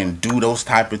everything and do those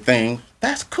type of things,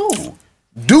 that's cool.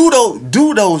 Do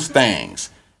those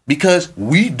things because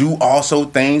we do also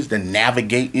things to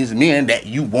navigate as men that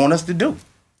you want us to do.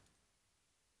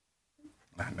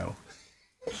 I know.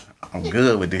 I'm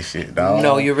good with this shit, dog.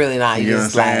 No, you're really not. You know what I'm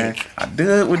saying? I'm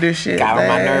good with this shit. Got on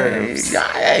my nerves.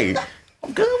 Hey,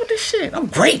 I'm good with this shit. I'm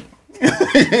great.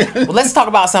 Well, let's talk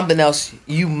about something else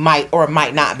you might or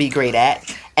might not be great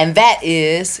at, and that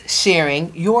is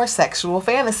sharing your sexual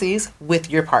fantasies with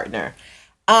your partner.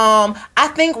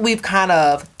 I think we've kind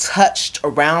of touched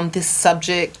around this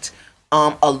subject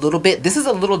a little bit. This is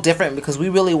a little different because we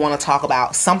really want to talk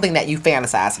about something that you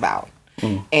fantasize about.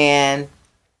 And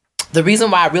the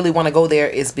reason why I really want to go there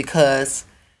is because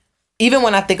even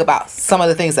when I think about some of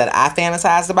the things that I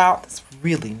fantasized about, it's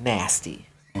really nasty.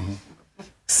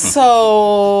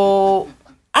 So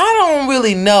I don't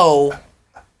really know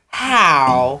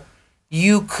how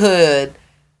you could,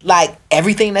 like,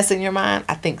 everything that's in your mind.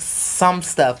 I think some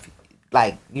stuff,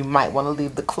 like, you might want to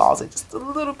leave the closet just a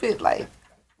little bit. Like,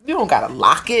 you don't gotta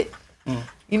lock it.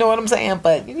 You know what I'm saying?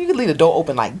 But you can leave the door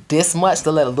open like this much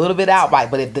to let a little bit out, right?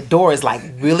 But if the door is like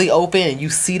really open and you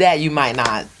see that, you might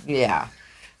not. Yeah.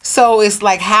 So it's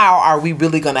like, how are we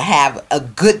really going to have a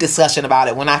good discussion about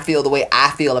it when I feel the way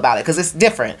I feel about it? Because it's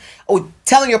different.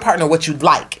 Telling your partner what you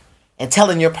like and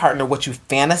telling your partner what you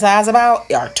fantasize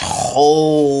about are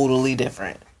totally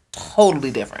different. Totally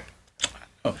different.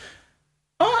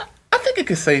 I think it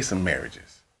could save some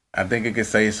marriages. I think it could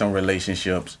save some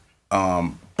relationships.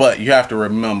 But you have to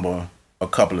remember a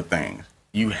couple of things.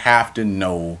 You have to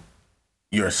know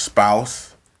your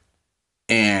spouse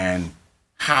and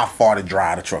how far to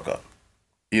drive the truck up.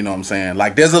 You know what I'm saying?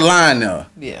 Like, there's a line there.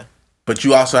 Yeah. But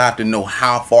you also have to know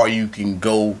how far you can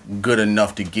go good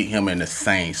enough to get him in the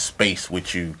same space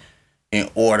with you in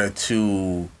order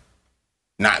to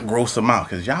not gross him out.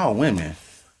 Because y'all women,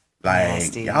 like,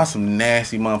 nasty. Y'all some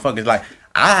nasty motherfuckers. Like,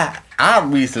 I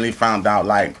recently found out,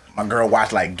 like, my girl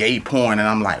watched, like, gay porn, and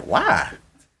I'm like, why?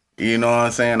 You know what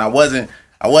I'm saying? I wasn't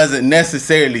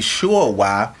necessarily sure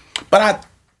why, but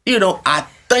I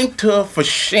thanked her for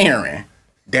sharing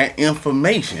that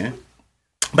information,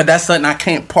 but that's something I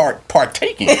can't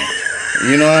partake in.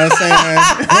 You know what I'm saying?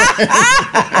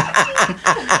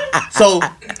 So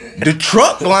the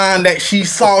truck line that she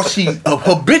saw, she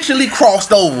habitually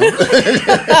crossed over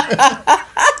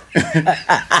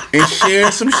and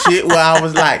shared some shit where I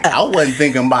was like, I wasn't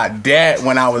thinking about that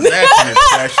when I was asking this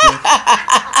question.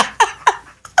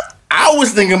 I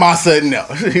was thinking about something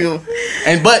else, you know?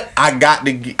 But I got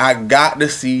to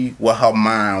see what her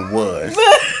mind was.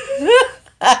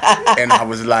 And I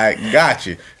was like,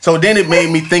 gotcha. So then it made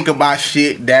me think about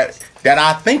shit that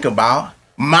I think about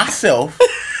myself.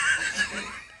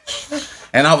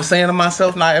 And I was saying to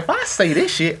myself, now if I say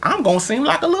this shit, I'm gonna seem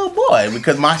like a little boy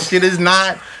because my shit is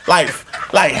not like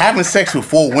having sex with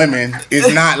 4 women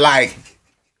is not like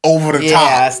over the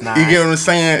top. It's not. You get what I'm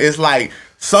saying? It's like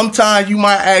sometimes you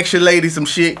might ask your lady some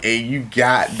shit and you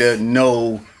got to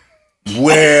know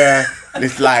where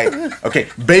it's like, okay,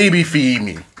 baby feed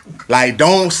me. Like,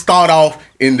 don't start off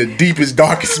in the deepest,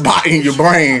 darkest spot in your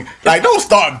brain. Like, don't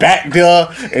start back there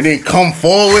and then come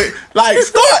forward. Like,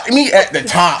 start me at the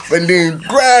top and then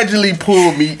gradually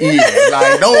pull me in.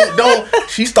 Like, don't.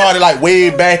 She started like way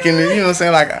back in the, you know what I'm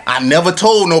saying? Like, I never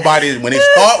told nobody when they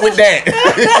start with that.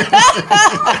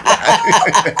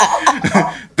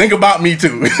 Think about me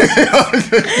too.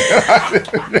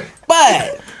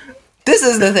 But this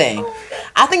is the thing.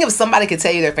 I think if somebody could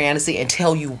tell you their fantasy and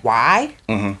tell you why,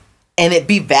 and it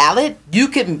be valid, you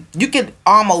could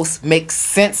almost make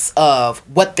sense of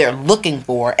what they're looking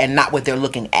for and not what they're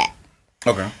looking at.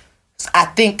 Okay. So I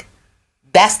think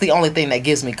that's the only thing that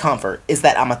gives me comfort is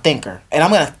that I'm a thinker. And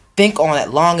I'm going to think on it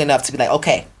long enough to be like,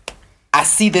 okay, I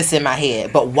see this in my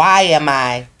head, but why am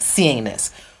I seeing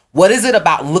this? What is it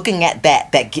about looking at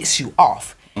that gets you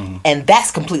off? And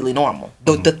that's completely normal.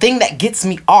 The thing that gets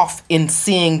me off in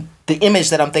seeing the image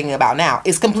that I'm thinking about now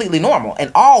is completely normal.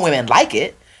 And all women like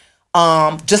it,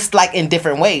 just like in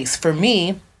different ways. For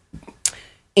me,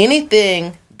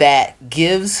 anything that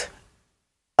gives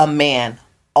a man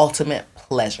ultimate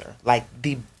pleasure, like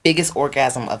the biggest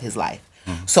orgasm of his life.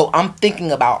 So I'm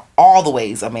thinking about all the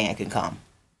ways a man can come.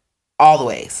 All the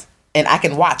ways. And I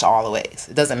can watch all the ways.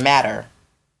 It doesn't matter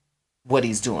what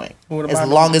he's doing. As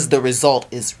long as the result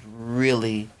is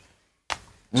really...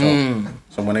 So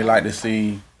when they like to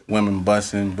see women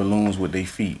busting balloons with their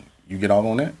feet, you get off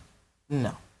on that?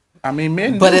 No. I mean,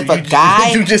 men. But if a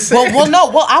guy, you just said.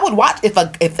 Well, I would watch if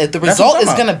the result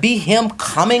is gonna be him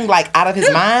coming like out of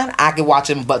his mind. I could watch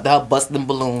him, but busting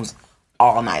balloons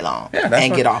all night long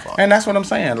and get off on. And that's what I'm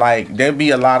saying. Like there'd be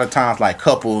a lot of times like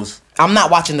couples. I'm not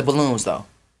watching the balloons though.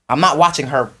 I'm not watching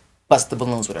her bust the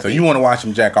balloons with her. So you want to watch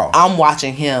him jack off? I'm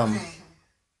watching him.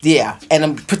 Yeah,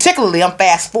 and particularly I'm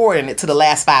fast forwarding it to the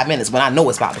last 5 minutes when I know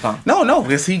it's about to come. No,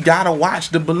 because he gotta watch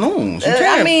the balloons.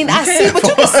 I mean, I see, but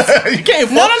you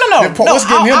can't. No.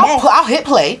 I'll hit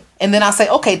play, and then I'll say,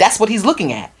 okay, that's what he's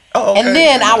looking at, and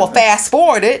then I will fast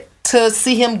forward it to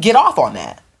see him get off on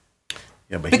that.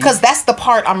 Yeah, because that's the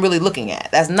part I'm really looking at.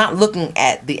 That's not looking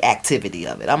at the activity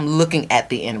of it. I'm looking at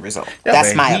the end result. Yeah,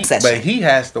 that's my obsession. But he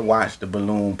has to watch the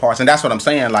balloon parts. And that's what I'm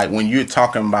saying. Like, when you're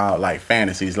talking about, like,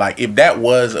 fantasies, like, if that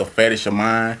was a fetish of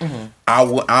mine,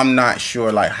 I'm not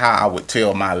sure, like, how I would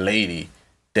tell my lady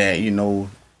that, you know,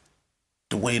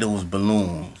 the way those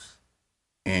balloons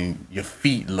and your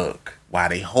feet look while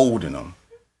they holding them.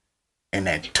 And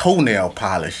that toenail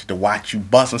polish to watch you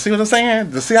bust them. See what I'm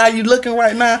saying? To see how you looking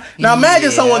right now? Now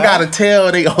imagine someone got to tell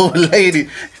the old lady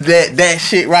that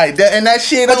shit right there. And that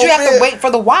shit But you have to wait for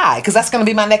the why, because that's going to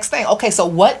be my next thing. Okay, so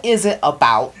what is it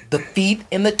about the feet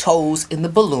and the toes in the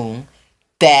balloon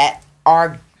that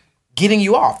are getting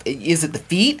you off? Is it the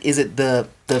feet? Is it the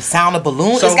sound of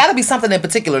balloon? So, it's got to be something in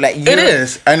particular that you. It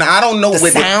is. And I don't know.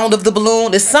 The sound of the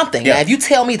balloon is something. Yeah. Now, if you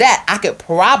tell me that, I could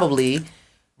probably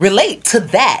relate to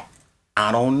that.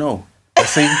 I don't know.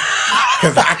 See,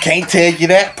 because I can't tell you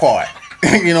that part.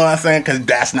 You know what I'm saying? Because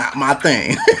that's not my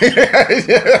thing.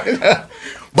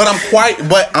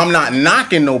 But I'm not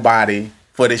knocking nobody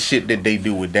for the shit that they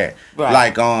do with that.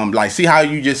 Right. Like see how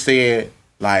you just said,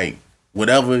 like,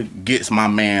 whatever gets my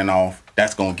man off,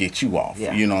 that's gonna get you off.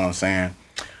 Yeah. You know what I'm saying?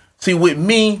 See, with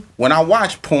me, when I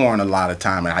watch porn a lot of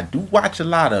time, and I do watch a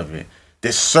lot of it,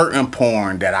 there's certain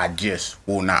porn that I just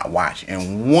will not watch.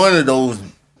 And one of those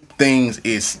things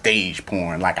is stage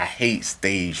porn. Like, I hate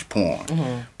stage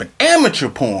porn. But amateur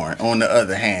porn, on the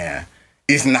other hand,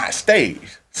 is not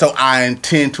staged. So I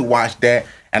intend to watch that.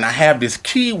 And I have this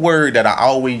key word that I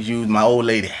always use. My old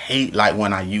lady hate like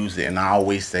when I use it. And I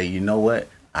always say, you know what?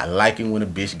 I like it when a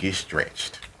bitch gets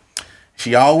stretched.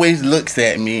 She always looks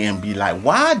at me and be like,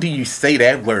 why do you say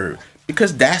that word?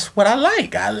 Because that's what I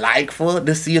like. I like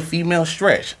to see a female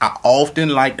stretch. I often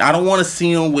like, I don't want to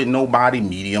see them with nobody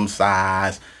medium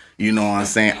size. You know what I'm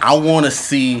saying? I want to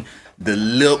see the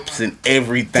lips and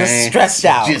everything just stretched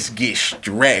out, just get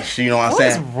stretched. You know what I'm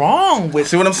saying? What's wrong with?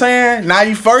 See what I'm saying? Now,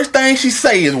 the first thing she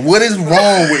say is, "What is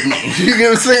wrong with me?" You know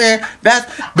what I'm saying?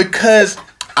 That's because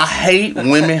I hate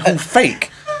women who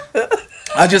fake.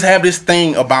 I just have this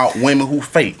thing about women who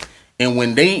fake, and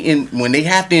when they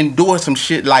have to endure some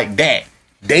shit like that,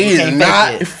 they is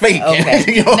not faking. Okay.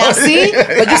 You know now see,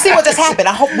 but you see what just happened.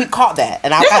 I hope we caught that,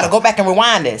 and I gotta go back and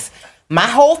rewind this. My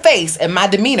whole face and my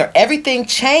demeanor, everything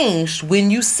changed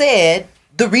when you said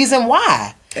the reason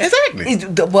why. Exactly.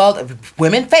 Well,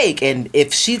 women fake, and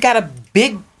if she got a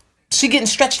big, she getting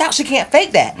stretched out, she can't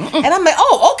fake that. And I'm like,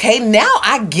 oh, okay, now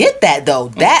I get that though.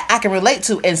 That I can relate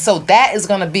to, and so that is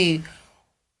gonna be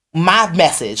my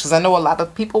message, because I know a lot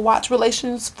of people watch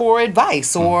Relations for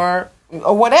advice or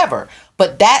whatever.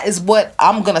 But that is what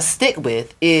I'm gonna stick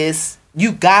with: is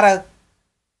you gotta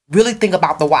really think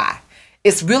about the why.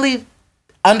 It's really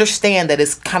understand that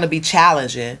it's kind of be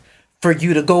challenging for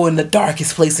you to go in the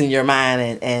darkest place in your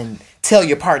mind and tell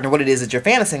your partner what it is that you're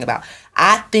fantasizing about.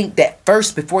 I think that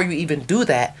first, before you even do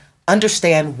that,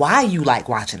 understand why you like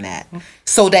watching that.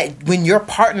 So that when your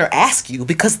partner asks you,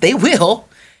 because they will,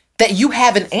 that you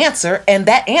have an answer, and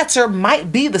that answer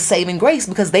might be the saving grace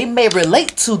because they may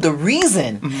relate to the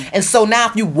reason. And so now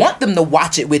if you want them to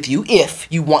watch it with you,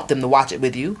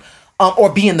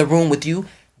 or be in the room with you,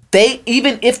 they,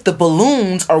 even if the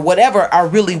balloons or whatever are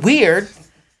really weird,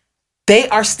 they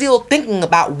are still thinking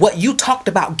about what you talked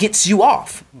about gets you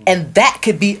off. And that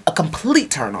could be a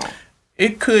complete turn on.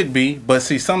 It could be, but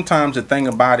see, sometimes the thing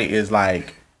about it is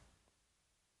like,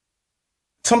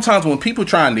 sometimes when people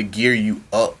trying to gear you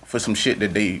up for some shit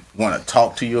that they want to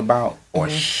talk to you about or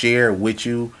share with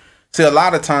you, see, a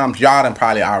lot of times y'all done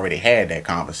probably already had that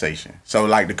conversation. So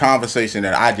like the conversation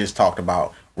that I just talked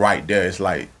about right there, it's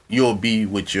like, you'll be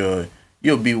with your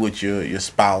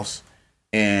spouse,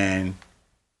 and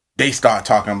they start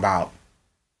talking about,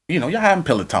 y'all having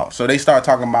pillow talk. So they start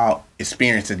talking about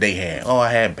experiences they had. Oh, I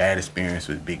had bad experience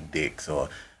with big dicks, or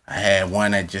I had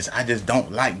one that I just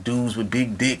don't like dudes with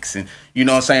big dicks, and you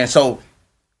know what I'm saying? So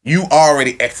you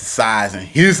already exercising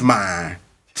his mind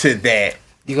to that.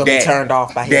 You're gonna be turned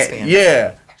off by his fantasy.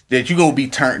 Yeah. That you're gonna be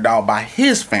turned off by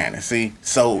his fantasy.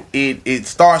 So it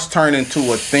starts turning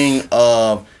to a thing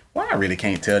of, well, I really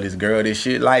can't tell this girl this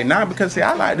shit. Like, nah, because see,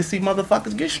 I like to see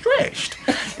motherfuckers get stretched.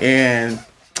 And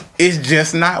it's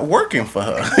just not working for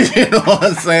her. You know what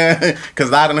I'm saying?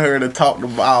 Because I done heard her talk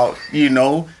about,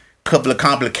 couple of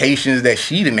complications that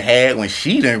she done had when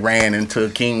she done ran into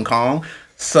King Kong.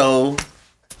 So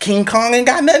King Kong ain't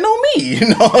got nothing on me. You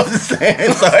know what I'm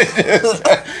saying? So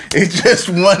it's just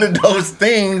one of those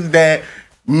things that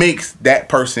makes that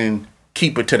person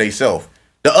keep it to themselves.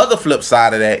 The other flip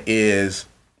side of that is,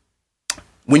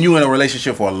 when you're in a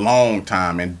relationship for a long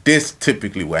time, and this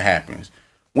typically what happens,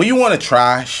 when you want to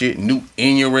try shit new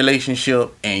in your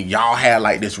relationship and y'all have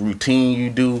like this routine you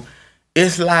do,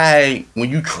 it's like when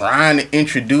you trying to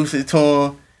introduce it to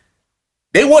them,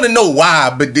 they want to know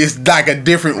why, but it's like a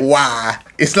different why.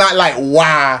 It's not like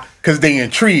why because they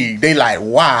intrigued. They like,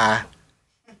 why?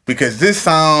 Because this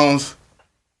sounds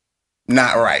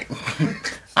not right.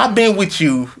 I've been with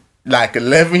you like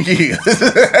 11 years.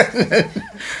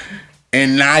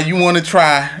 And now you want to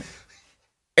try,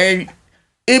 and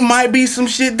it might be some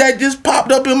shit that just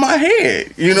popped up in my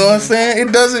head. You know what I'm saying?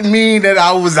 It doesn't mean that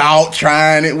I was out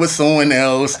trying it with someone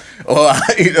else, or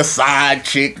a side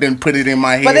chick then put it in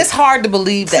my head. But it's hard to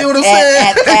believe that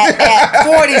at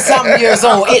 40-something years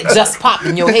old, it just popped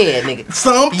in your head, nigga.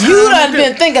 Sometimes you done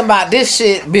been thinking about this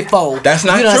shit before. That's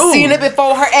not true. You done seen it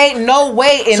before. Her ain't no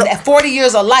way in 40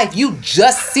 years of life you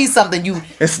just see something you.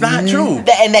 It's not true.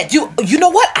 And that you know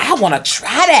what? I want to try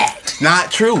that.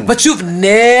 Not true. But you've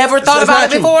never thought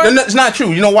about it before? It's not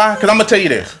true. You know why? Because I'm going to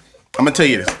tell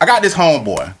you this. I got this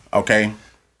homeboy, okay?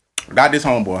 It's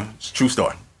a true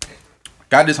story.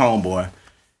 Got this homeboy,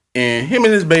 and him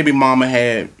and his baby mama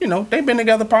had, they've been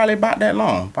together probably about that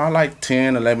long. Probably like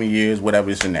 10, 11 years, whatever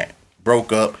this and that.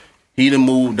 Broke up. He done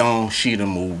moved on. She done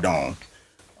moved on.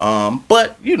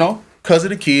 But, because of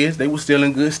the kids, they were still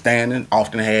in good standing,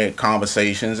 often had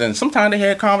conversations, and sometimes they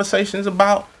had conversations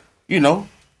about,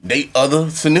 they other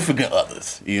significant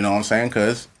others. You know what I'm saying?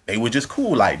 Because they were just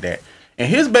cool like that. And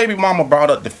his baby mama brought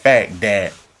up the fact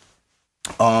that,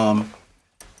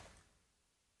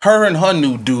 her and her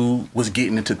new dude was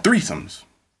getting into threesomes.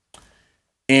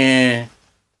 And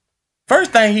first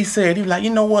thing he said, he was like,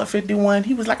 you know what, 51?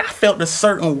 He was like, I felt a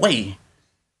certain way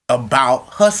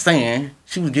about her saying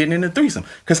she was getting into threesome.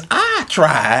 Because I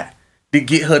tried to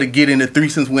get her to get into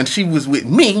threesomes when she was with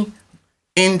me.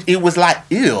 And it was like,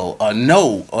 ew, or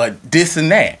no, or this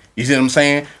and that. You see what I'm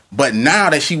saying? But now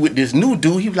that she with this new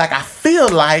dude, he was like, I feel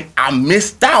like I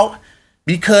missed out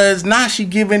because now she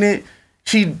doing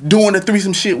the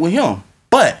threesome shit with him.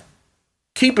 But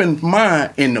keep in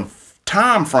mind, in the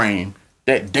time frame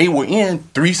that they were in,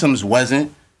 threesomes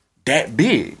wasn't that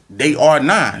big. They are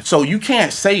now. So you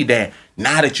can't say that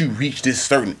now that you reach this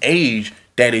certain age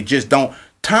that it just don't.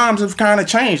 Times have kind of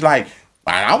changed. Like,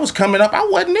 when I was coming up, I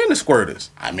wasn't into squirters.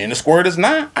 I'm into squirters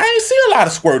now. I ain't see a lot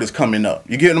of squirters coming up.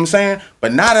 You get what I'm saying?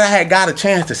 But now that I had got a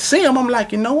chance to see them, I'm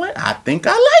like, you know what? I think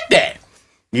I like that.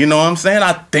 You know what I'm saying?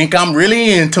 I think I'm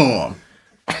really into them.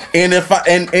 And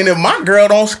if my girl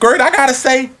don't squirt, I gotta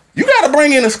say, you gotta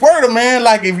bring in a squirter, man.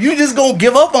 Like, if you just gonna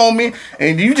give up on me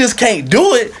and you just can't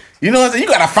do it, you know what I'm saying? You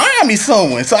gotta find me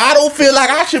someone. So I don't feel like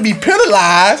I should be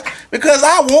penalized because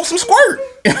I want some squirt.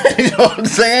 You know what I'm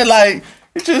saying? Like,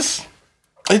 it's just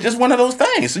one of those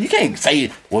things. So you can't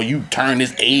say, well, you turn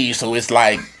this age, so it's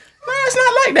like, no, it's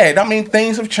not like that. I mean,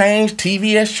 things have changed.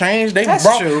 TV has changed. They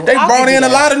brought in a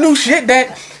lot of new shit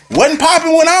that wasn't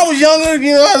popping when I was younger.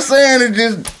 You know what I'm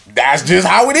saying? That's just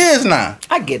how it is now.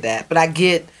 I get that,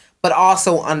 but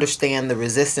also understand the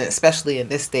resistance, especially in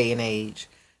this day and age,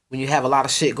 when you have a lot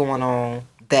of shit going on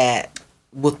that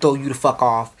will throw you the fuck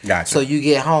off. Gotcha. So you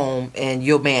get home and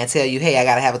your man tell you, hey, I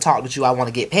gotta have a talk with you. I want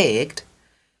to get pegged.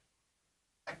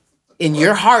 In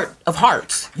your heart of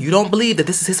hearts, you don't believe that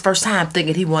this is his first time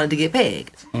thinking he wanted to get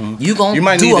pegged. Mm-hmm. You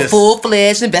gonna do a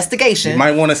full-fledged investigation. You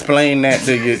might want to explain that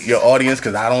to your audience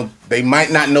because they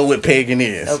might not know what pegging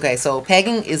is. Okay, so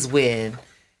pegging is when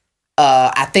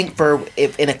I think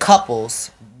if in a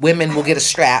couples, women will get a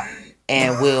strap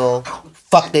and will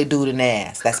fuck their dude in the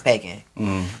ass. That's pegging.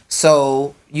 Mm.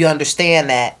 So you understand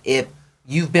that if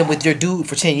you've been with your dude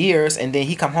for 10 years and then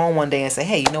he come home one day and say,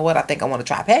 hey, you know what? I think I want to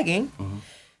try pegging. Mm-hmm.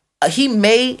 He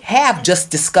may have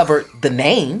just discovered the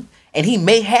name, and he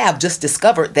may have just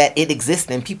discovered that it exists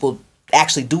and people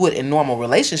actually do it in normal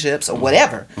relationships or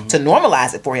whatever to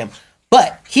normalize it for him.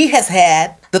 But he has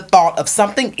had the thought of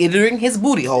something entering his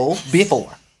booty hole before.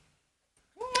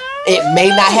 It may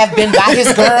not have been by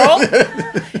his girl.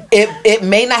 It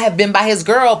may not have been by his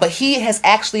girl, but he has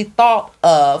actually thought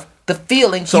of the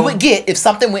feeling he would get if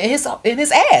something went in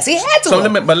his ass. He had to. So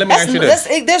let me ask you this.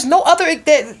 There's no other.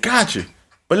 Gotcha.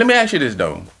 But let me ask you this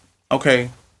though. Okay.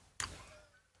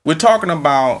 We're talking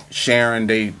about sharing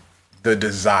the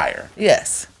desire.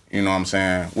 Yes. You know what I'm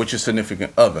saying? With your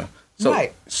significant other. So,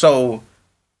 right. So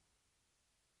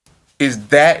is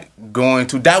that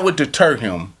that would deter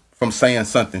him from saying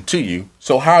something to you.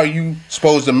 So how are you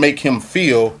supposed to make him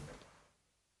feel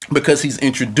because he's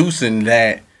introducing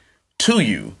that to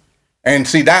you? And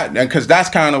see that, because that's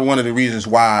kind of one of the reasons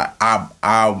why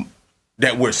I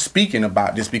that we're speaking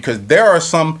about this, because there are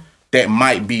some that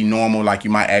might be normal, like you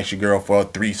might ask your girl for a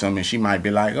threesome and she might be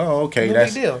like, oh, okay,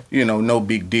 that's, you know, no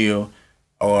big deal.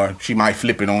 Or she might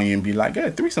flip it on you and be like,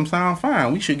 yeah, threesome sound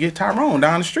fine. We should get Tyrone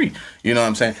down the street. You know what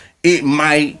I'm saying? It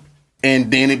might, and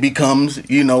then it becomes,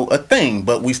 you know, a thing,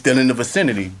 but we still in the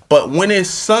vicinity. But when it's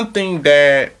something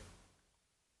that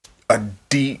a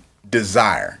deep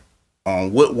desire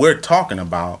on what we're talking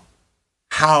about,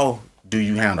 how do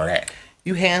you handle that?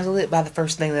 You handle it by the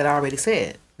first thing that I already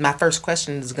said. My first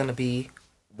question is going to be,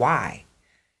 why?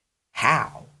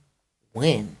 How?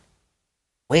 When?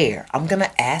 Where? I'm going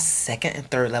to ask second and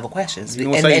third level questions.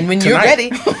 And when tonight. You're ready.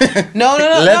 No.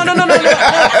 And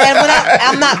when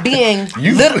I'm not being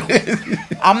literal.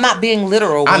 I'm not being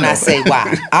literal when I say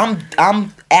why.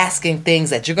 I'm asking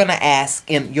things that you're going to ask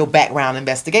in your background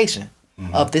investigation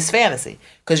of this fantasy.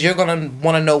 Because you're going to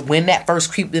want to know when that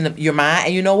first creeped in your mind.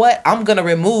 And you know what? I'm going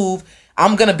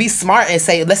to be smart and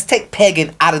say, let's take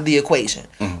pegging out of the equation.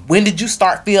 When did you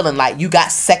start feeling like you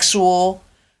got sexual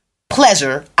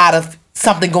pleasure out of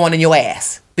something going in your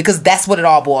ass? Because that's what it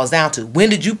all boils down to. When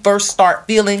did you first start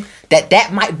feeling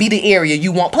that might be the area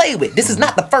you want played with? This is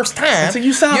not the first time. So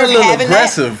you sound a little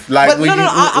aggressive. Like, but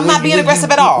I'm not being aggressive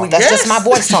at all. That's just my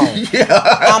voice tone.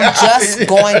 I'm just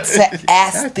going to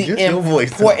ask the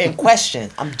important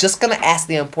questions. I'm just going to ask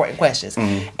the important questions.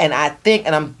 And I think,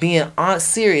 and I'm being honest,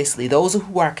 seriously, those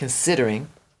who are considering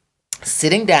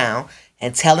sitting down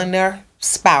and telling their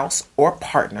spouse or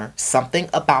partner something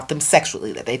about them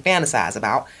sexually that they fantasize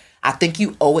about, I think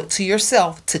you owe it to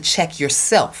yourself to check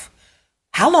yourself.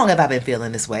 How long have I been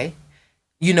feeling this way?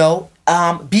 You know,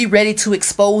 be ready to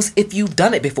expose if you've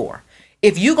done it before.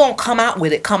 If you're going to come out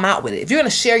with it, come out with it. If you're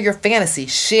going to share your fantasy,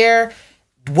 share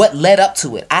what led up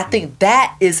to it. I think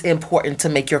that is important to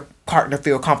make your partner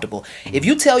feel comfortable. If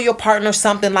you tell your partner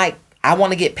something like, I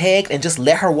want to get pegged, and just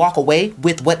let her walk away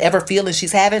with whatever feeling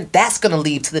she's having, that's going to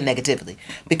lead to the negativity.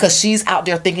 Because she's out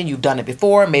there thinking you've done it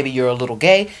before. Maybe you're a little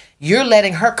gay. you're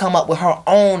letting her come up with her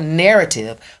own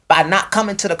narrative by not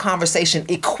coming to the conversation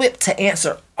equipped to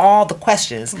answer all the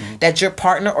questions that your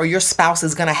partner or your spouse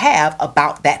is going to have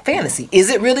about that fantasy. Is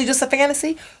it really just a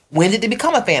fantasy? When did it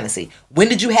become a fantasy? When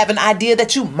did you have an idea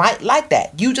that you might like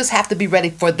that? You just have to be ready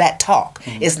for that talk.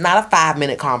 It's not a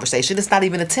 5-minute conversation. It's not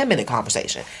even a 10-minute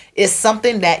conversation. It's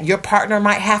something that your partner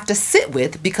might have to sit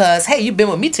with because, hey, you've been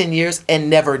with me 10 years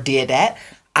and never did that.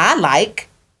 I like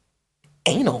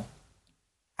anal.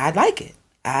 I like it.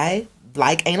 I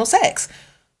like anal sex.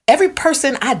 Every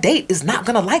person I date is not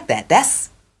going to like that. That's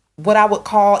what I would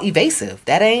call evasive.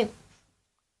 That ain't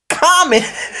common.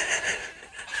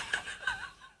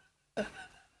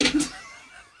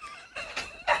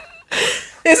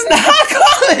 It's not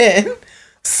common.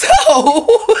 So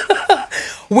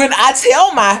when I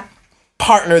tell my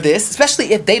partner this,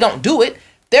 especially if they don't do it,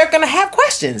 they're going to have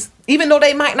questions, even though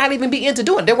they might not even be into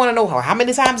doing it. They want to know, how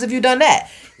many times have you done that?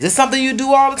 Is this something you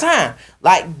do all the time?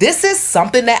 Like, this is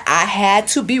something that I had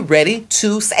to be ready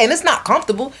to say. And it's not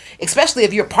comfortable, especially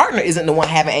if your partner isn't the one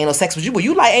having anal sex with you. Well,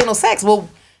 you like anal sex. Well,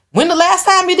 when the last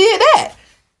time you did that?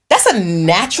 That's a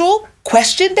natural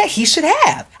question that he should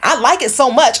have. I like it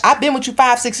so much. I've been with you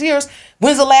 5-6 years.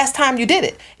 When's the last time you did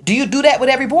it? Do you do that with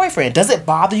every boyfriend? Does it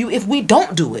bother you if we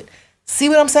don't do it? See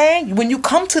what I'm saying? When you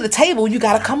come to the table, you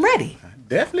got to come ready. I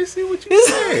definitely see what you're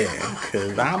saying,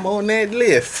 because I'm on that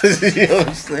list. You know what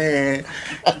I'm saying?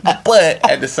 But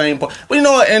at the same point, but you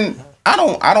know what? And I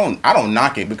don't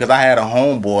knock it, because I had a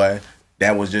homeboy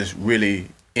that was just really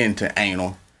into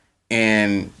anal,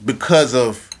 and because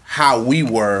of how we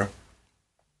were,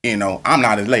 you know, I'm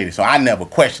not his lady, so I never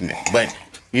questioned it. But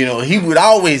you know, he would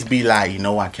always be like, you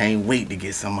know, I can't wait to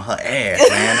get some of her ass,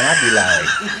 man. And I'd be like,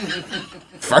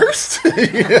 first? You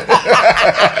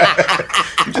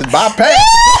just bypass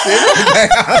it.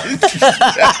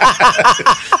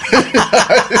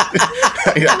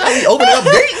 Open up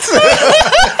gates.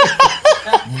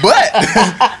 But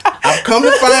I've come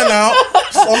to find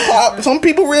out some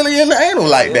people really into anal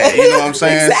like that. You know what I'm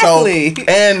saying? Exactly. So,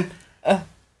 and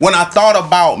when I thought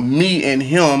about me and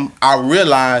him, I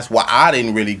realized, well, I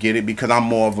didn't really get it because I'm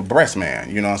more of a breast man.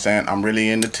 You know what I'm saying? I'm really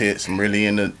into tits. I'm really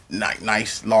into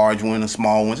nice, large ones and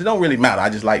small ones. It don't really matter.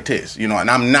 I just like tits, you know, and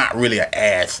I'm not really an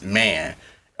ass man.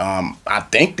 I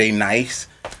think they nice,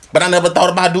 but I never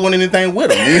thought about doing anything with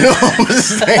them. You know what I'm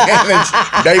saying? And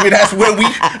maybe that's where we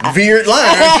veered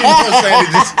lines. You know what I'm saying?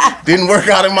 It just didn't work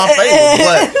out in my favor.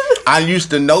 But I used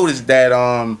to notice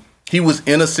that he was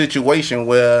in a situation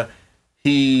where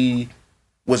he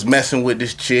was messing with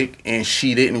this chick and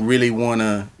she didn't really want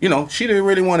to, you know, she didn't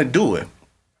really want to do it.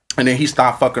 And then he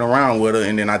stopped fucking around with her,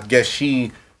 and then I guess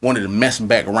she wanted to mess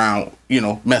back around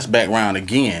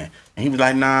again. And he was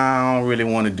like, nah, I don't really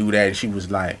want to do that. And she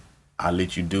was like, I'll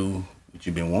let you do what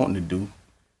you've been wanting to do.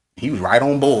 He was right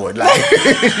on board. Like,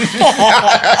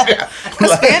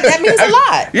 that means a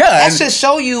lot. Yeah. That should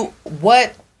show you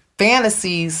what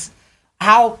fantasies,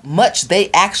 how much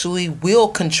they actually will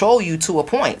control you to a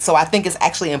point. So I think it's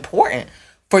actually important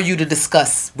for you to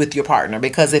discuss with your partner,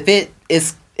 because if it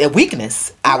is a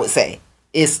weakness, I would say,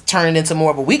 it's turned into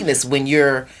more of a weakness when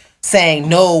you're saying,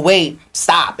 no, wait,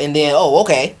 stop, and then, oh,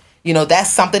 okay. You know, that's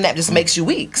something that just makes you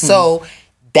weak. So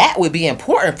that would be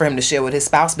important for him to share with his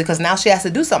spouse, because now she has to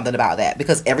do something about that.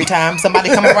 Because every time somebody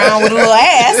come around with a little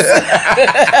ass,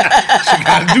 she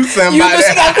got to do something about that.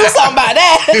 She got to do something about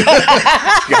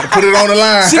that. She got to put it on the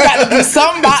line. She got to do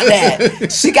something about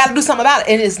that. She got to do something about it.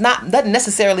 And doesn't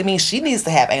necessarily mean she needs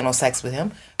to have anal sex with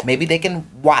him. Maybe they can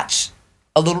watch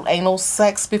a little anal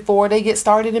sex before they get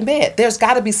started in bed. There's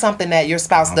got to be something that your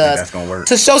spouse does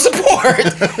to show support.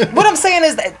 What I'm saying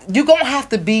is that you're going to have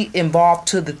to be involved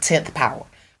to the 10th power.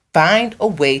 Find a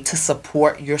way to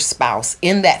support your spouse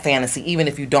in that fantasy, even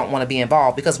if you don't want to be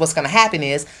involved, because what's going to happen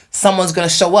is someone's going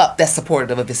to show up that's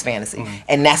supportive of his fantasy,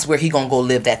 and that's where he's going to go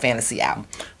live that fantasy out.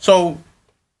 So,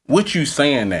 what you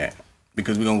saying that,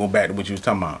 because we're going to go back to what you was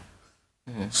talking about.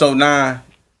 So now,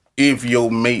 if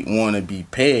your mate want to be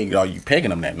pegged, are you pegging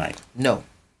them that night? No.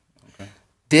 Okay.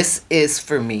 This is,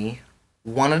 for me,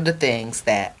 one of the things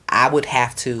that I would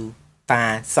have to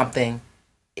find something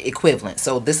equivalent.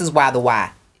 So this is why the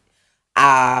why.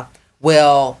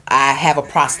 Well, I have a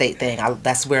prostate thing.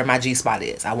 That's where my G-spot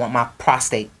is. I want my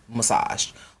prostate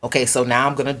massaged. Okay, so now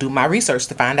I'm going to do my research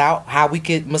to find out how we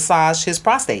could massage his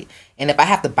prostate. And if I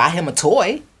have to buy him a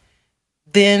toy,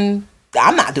 then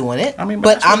I'm not doing it. I mean,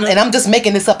 but I'm just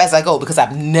making this up as I go, because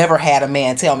I've never had a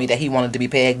man tell me that he wanted to be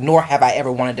pegged, nor have I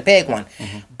ever wanted to peg one.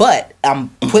 But I'm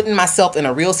putting myself in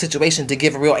a real situation to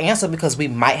give a real answer, because we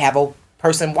might have a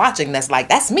person watching that's like,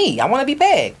 that's me, I want to be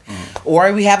pegged.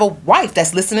 Or we have a wife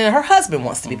that's listening and her husband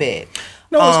wants to be pegged.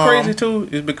 No, what's crazy too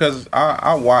is because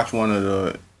I watched one of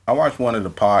the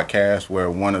podcasts where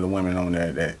one of the women on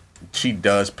there that she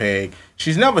does peg.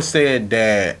 She's never said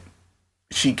that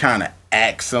she kind of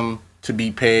asks him to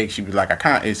be pegged. She was like,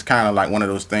 it's kind of like one of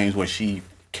those things where she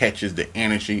catches the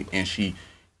energy and she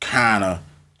kind of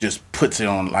just puts it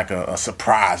on like a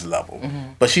surprise level.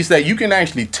 Mm-hmm. But she said you can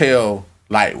actually tell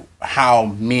like how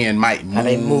men might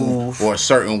move or a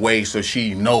certain way, so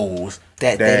she knows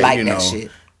that they like that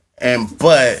shit.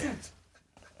 But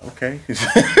okay, I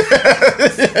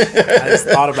just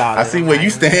thought about it. I see where you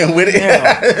stand with it.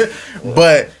 Yeah.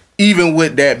 But even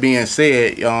with that being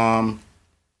said, I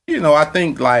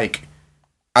think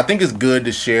it's good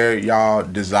to share y'all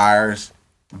desires,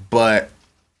 but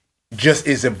just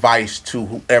as advice to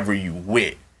whoever you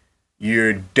with,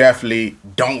 you're definitely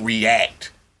don't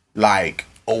react like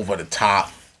over the top.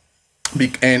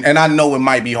 And I know it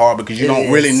might be hard because you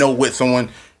don't really know what someone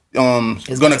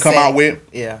is gonna come out with.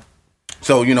 Yeah.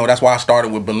 So that's why I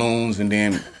started with balloons, and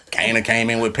then Kaynah came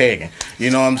in with pegging.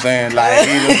 You know what I'm saying? Like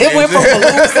it went from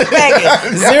balloons to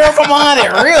pegging, 0 from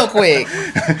 100, real quick.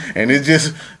 And it's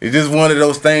just one of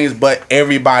those things. But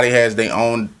everybody has their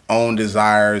own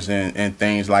desires and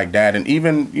things like that. And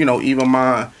even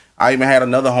I even had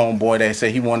another homeboy that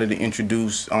said he wanted to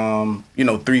introduce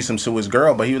threesomes to his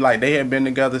girl, but he was like they had been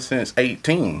together since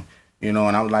 18. And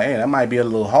I was like, hey, that might be a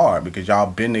little hard because y'all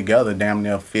been together damn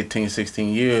near 15,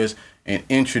 16 years, and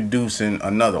introducing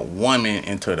another woman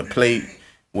into the plate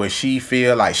where she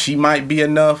feel like she might be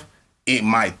enough, it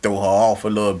might throw her off a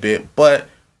little bit, but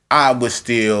I would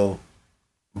still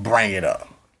bring it up.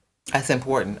 That's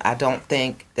important. I don't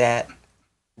think that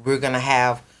we're going to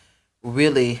have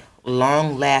really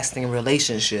long-lasting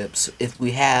relationships if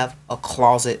we have a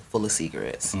closet full of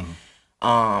secrets.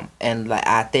 Mm-hmm. And like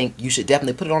I think you should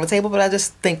definitely put it on the table, but I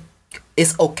just think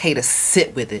it's okay to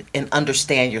sit with it and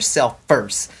understand yourself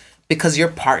first, because your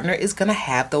partner is going to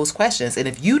have those questions. And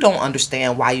if you don't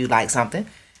understand why you like something,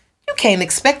 you can't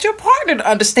expect your partner to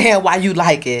understand why you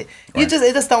like it. Right.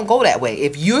 It just don't go that way.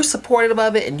 If you're supportive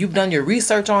of it and you've done your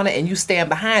research on it and you stand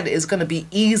behind it, it's going to be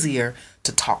easier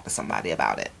to talk to somebody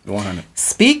about it. 100.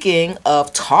 Speaking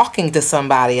of talking to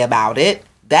somebody about it,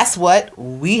 that's what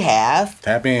we have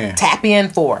Tap in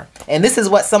for. And this is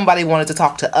what somebody wanted to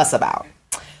talk to us about.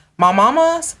 My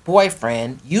mama's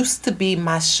boyfriend used to be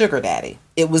my sugar daddy.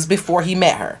 It was before he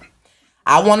met her.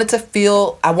 I wanted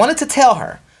to tell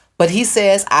her, but he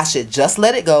says I should just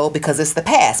let it go because it's the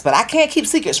past. But I can't keep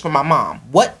secrets from my mom.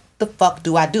 What the fuck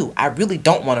do? I really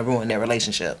don't want to ruin their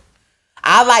relationship.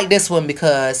 I like this one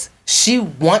because she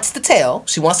wants to tell.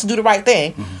 She wants to do the right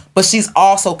thing. Mm-hmm. But she's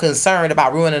also concerned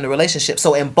about ruining the relationship.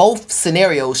 So in both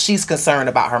scenarios, she's concerned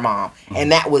about her mom. Mm-hmm.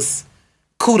 And that was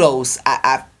kudos.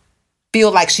 I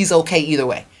feel like she's okay either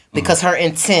way. Because her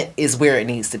intent is where it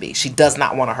needs to be. She does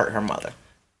not want to hurt her mother.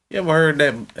 You ever heard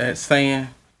that saying,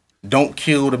 don't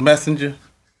kill the messenger?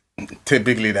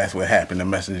 Typically, that's what happened. The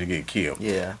messenger get killed.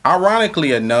 Yeah.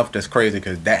 Ironically enough, that's crazy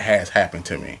because that has happened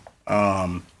to me.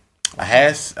 I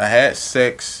had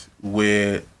sex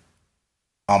with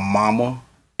a mama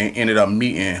and ended up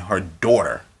meeting her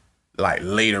daughter like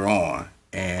later on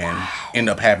and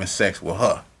ended up having sex with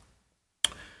her.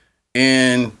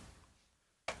 And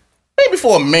maybe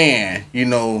for a man,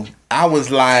 I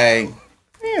was like,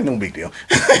 no big deal.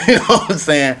 You know what I'm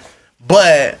saying?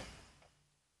 But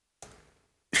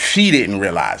she didn't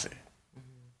realize it.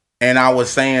 And I was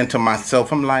saying to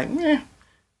myself, I'm like,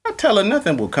 I tell her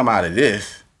nothing will come out of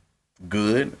this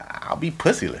good. I'll be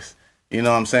pussyless. You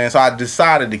know what I'm saying? So I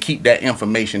decided to keep that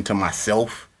information to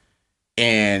myself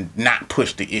and not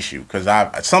push the issue. Because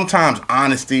sometimes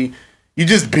honesty, you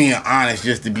just being honest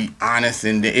just to be honest,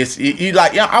 and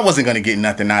I wasn't gonna get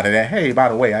nothing out of that. Hey, by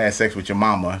the way, I had sex with your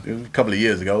mama a couple of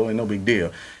years ago, and no big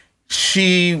deal.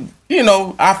 She,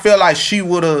 I feel like she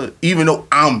would have, even though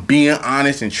I'm being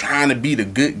honest and trying to be the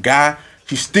good guy,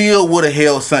 she still would have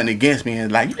held something against me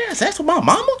and like, you had sex with my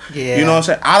mama? Yeah. You know what I'm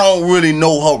saying? I don't really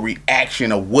know her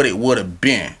reaction of what it would have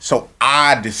been. So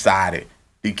I decided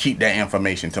to keep that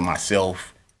information to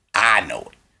myself. I know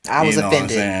it. I was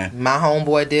offended. My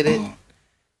homeboy did it.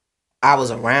 I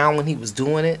was around when he was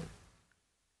doing it.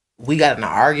 We got in an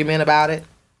argument about it.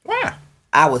 Why?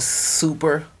 I was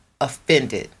super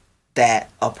offended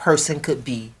that a person could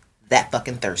be that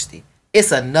fucking thirsty.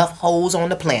 It's enough hoes on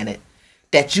the planet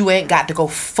that you ain't got to go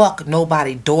fuck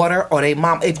nobody daughter or they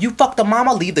mom. If you fuck the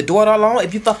mama, leave the daughter alone.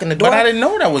 If you fucking the daughter, but I didn't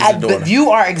know that was the daughter. But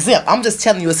you are exempt. I'm just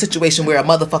telling you a situation where a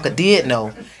motherfucker did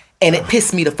know. And it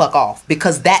pissed me the fuck off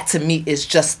because that to me is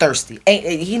just thirsty. He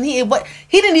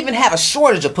didn't even have a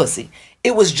shortage of pussy.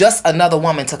 It was just another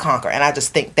woman to conquer. And I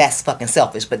just think that's fucking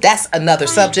selfish. But that's another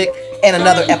subject and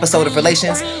another episode of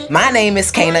Relations. My name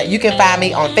is Kaynah. You can find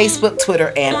me on Facebook,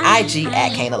 Twitter, and IG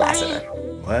at Kaynah Lassiter.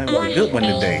 Well, it was a good one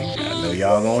today. I know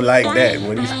y'all gonna like that.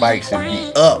 Well, these spikes should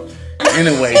be up.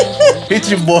 Anyway, hit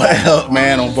your boy up,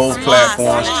 man, on both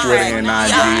platforms, Twitter and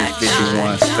IG,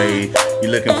 51 Spade.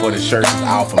 You're looking for the shirts of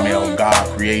Alpha Male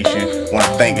God Creation. Want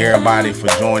to thank everybody for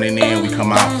joining in. We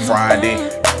come out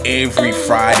every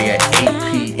Friday at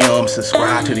 8 p.m.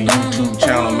 Subscribe to the YouTube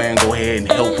channel, man. Go ahead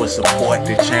and help us support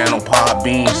the channel.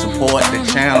 Podbean, support the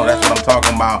channel. That's what I'm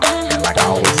talking about. And like I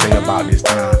always say about this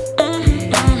time,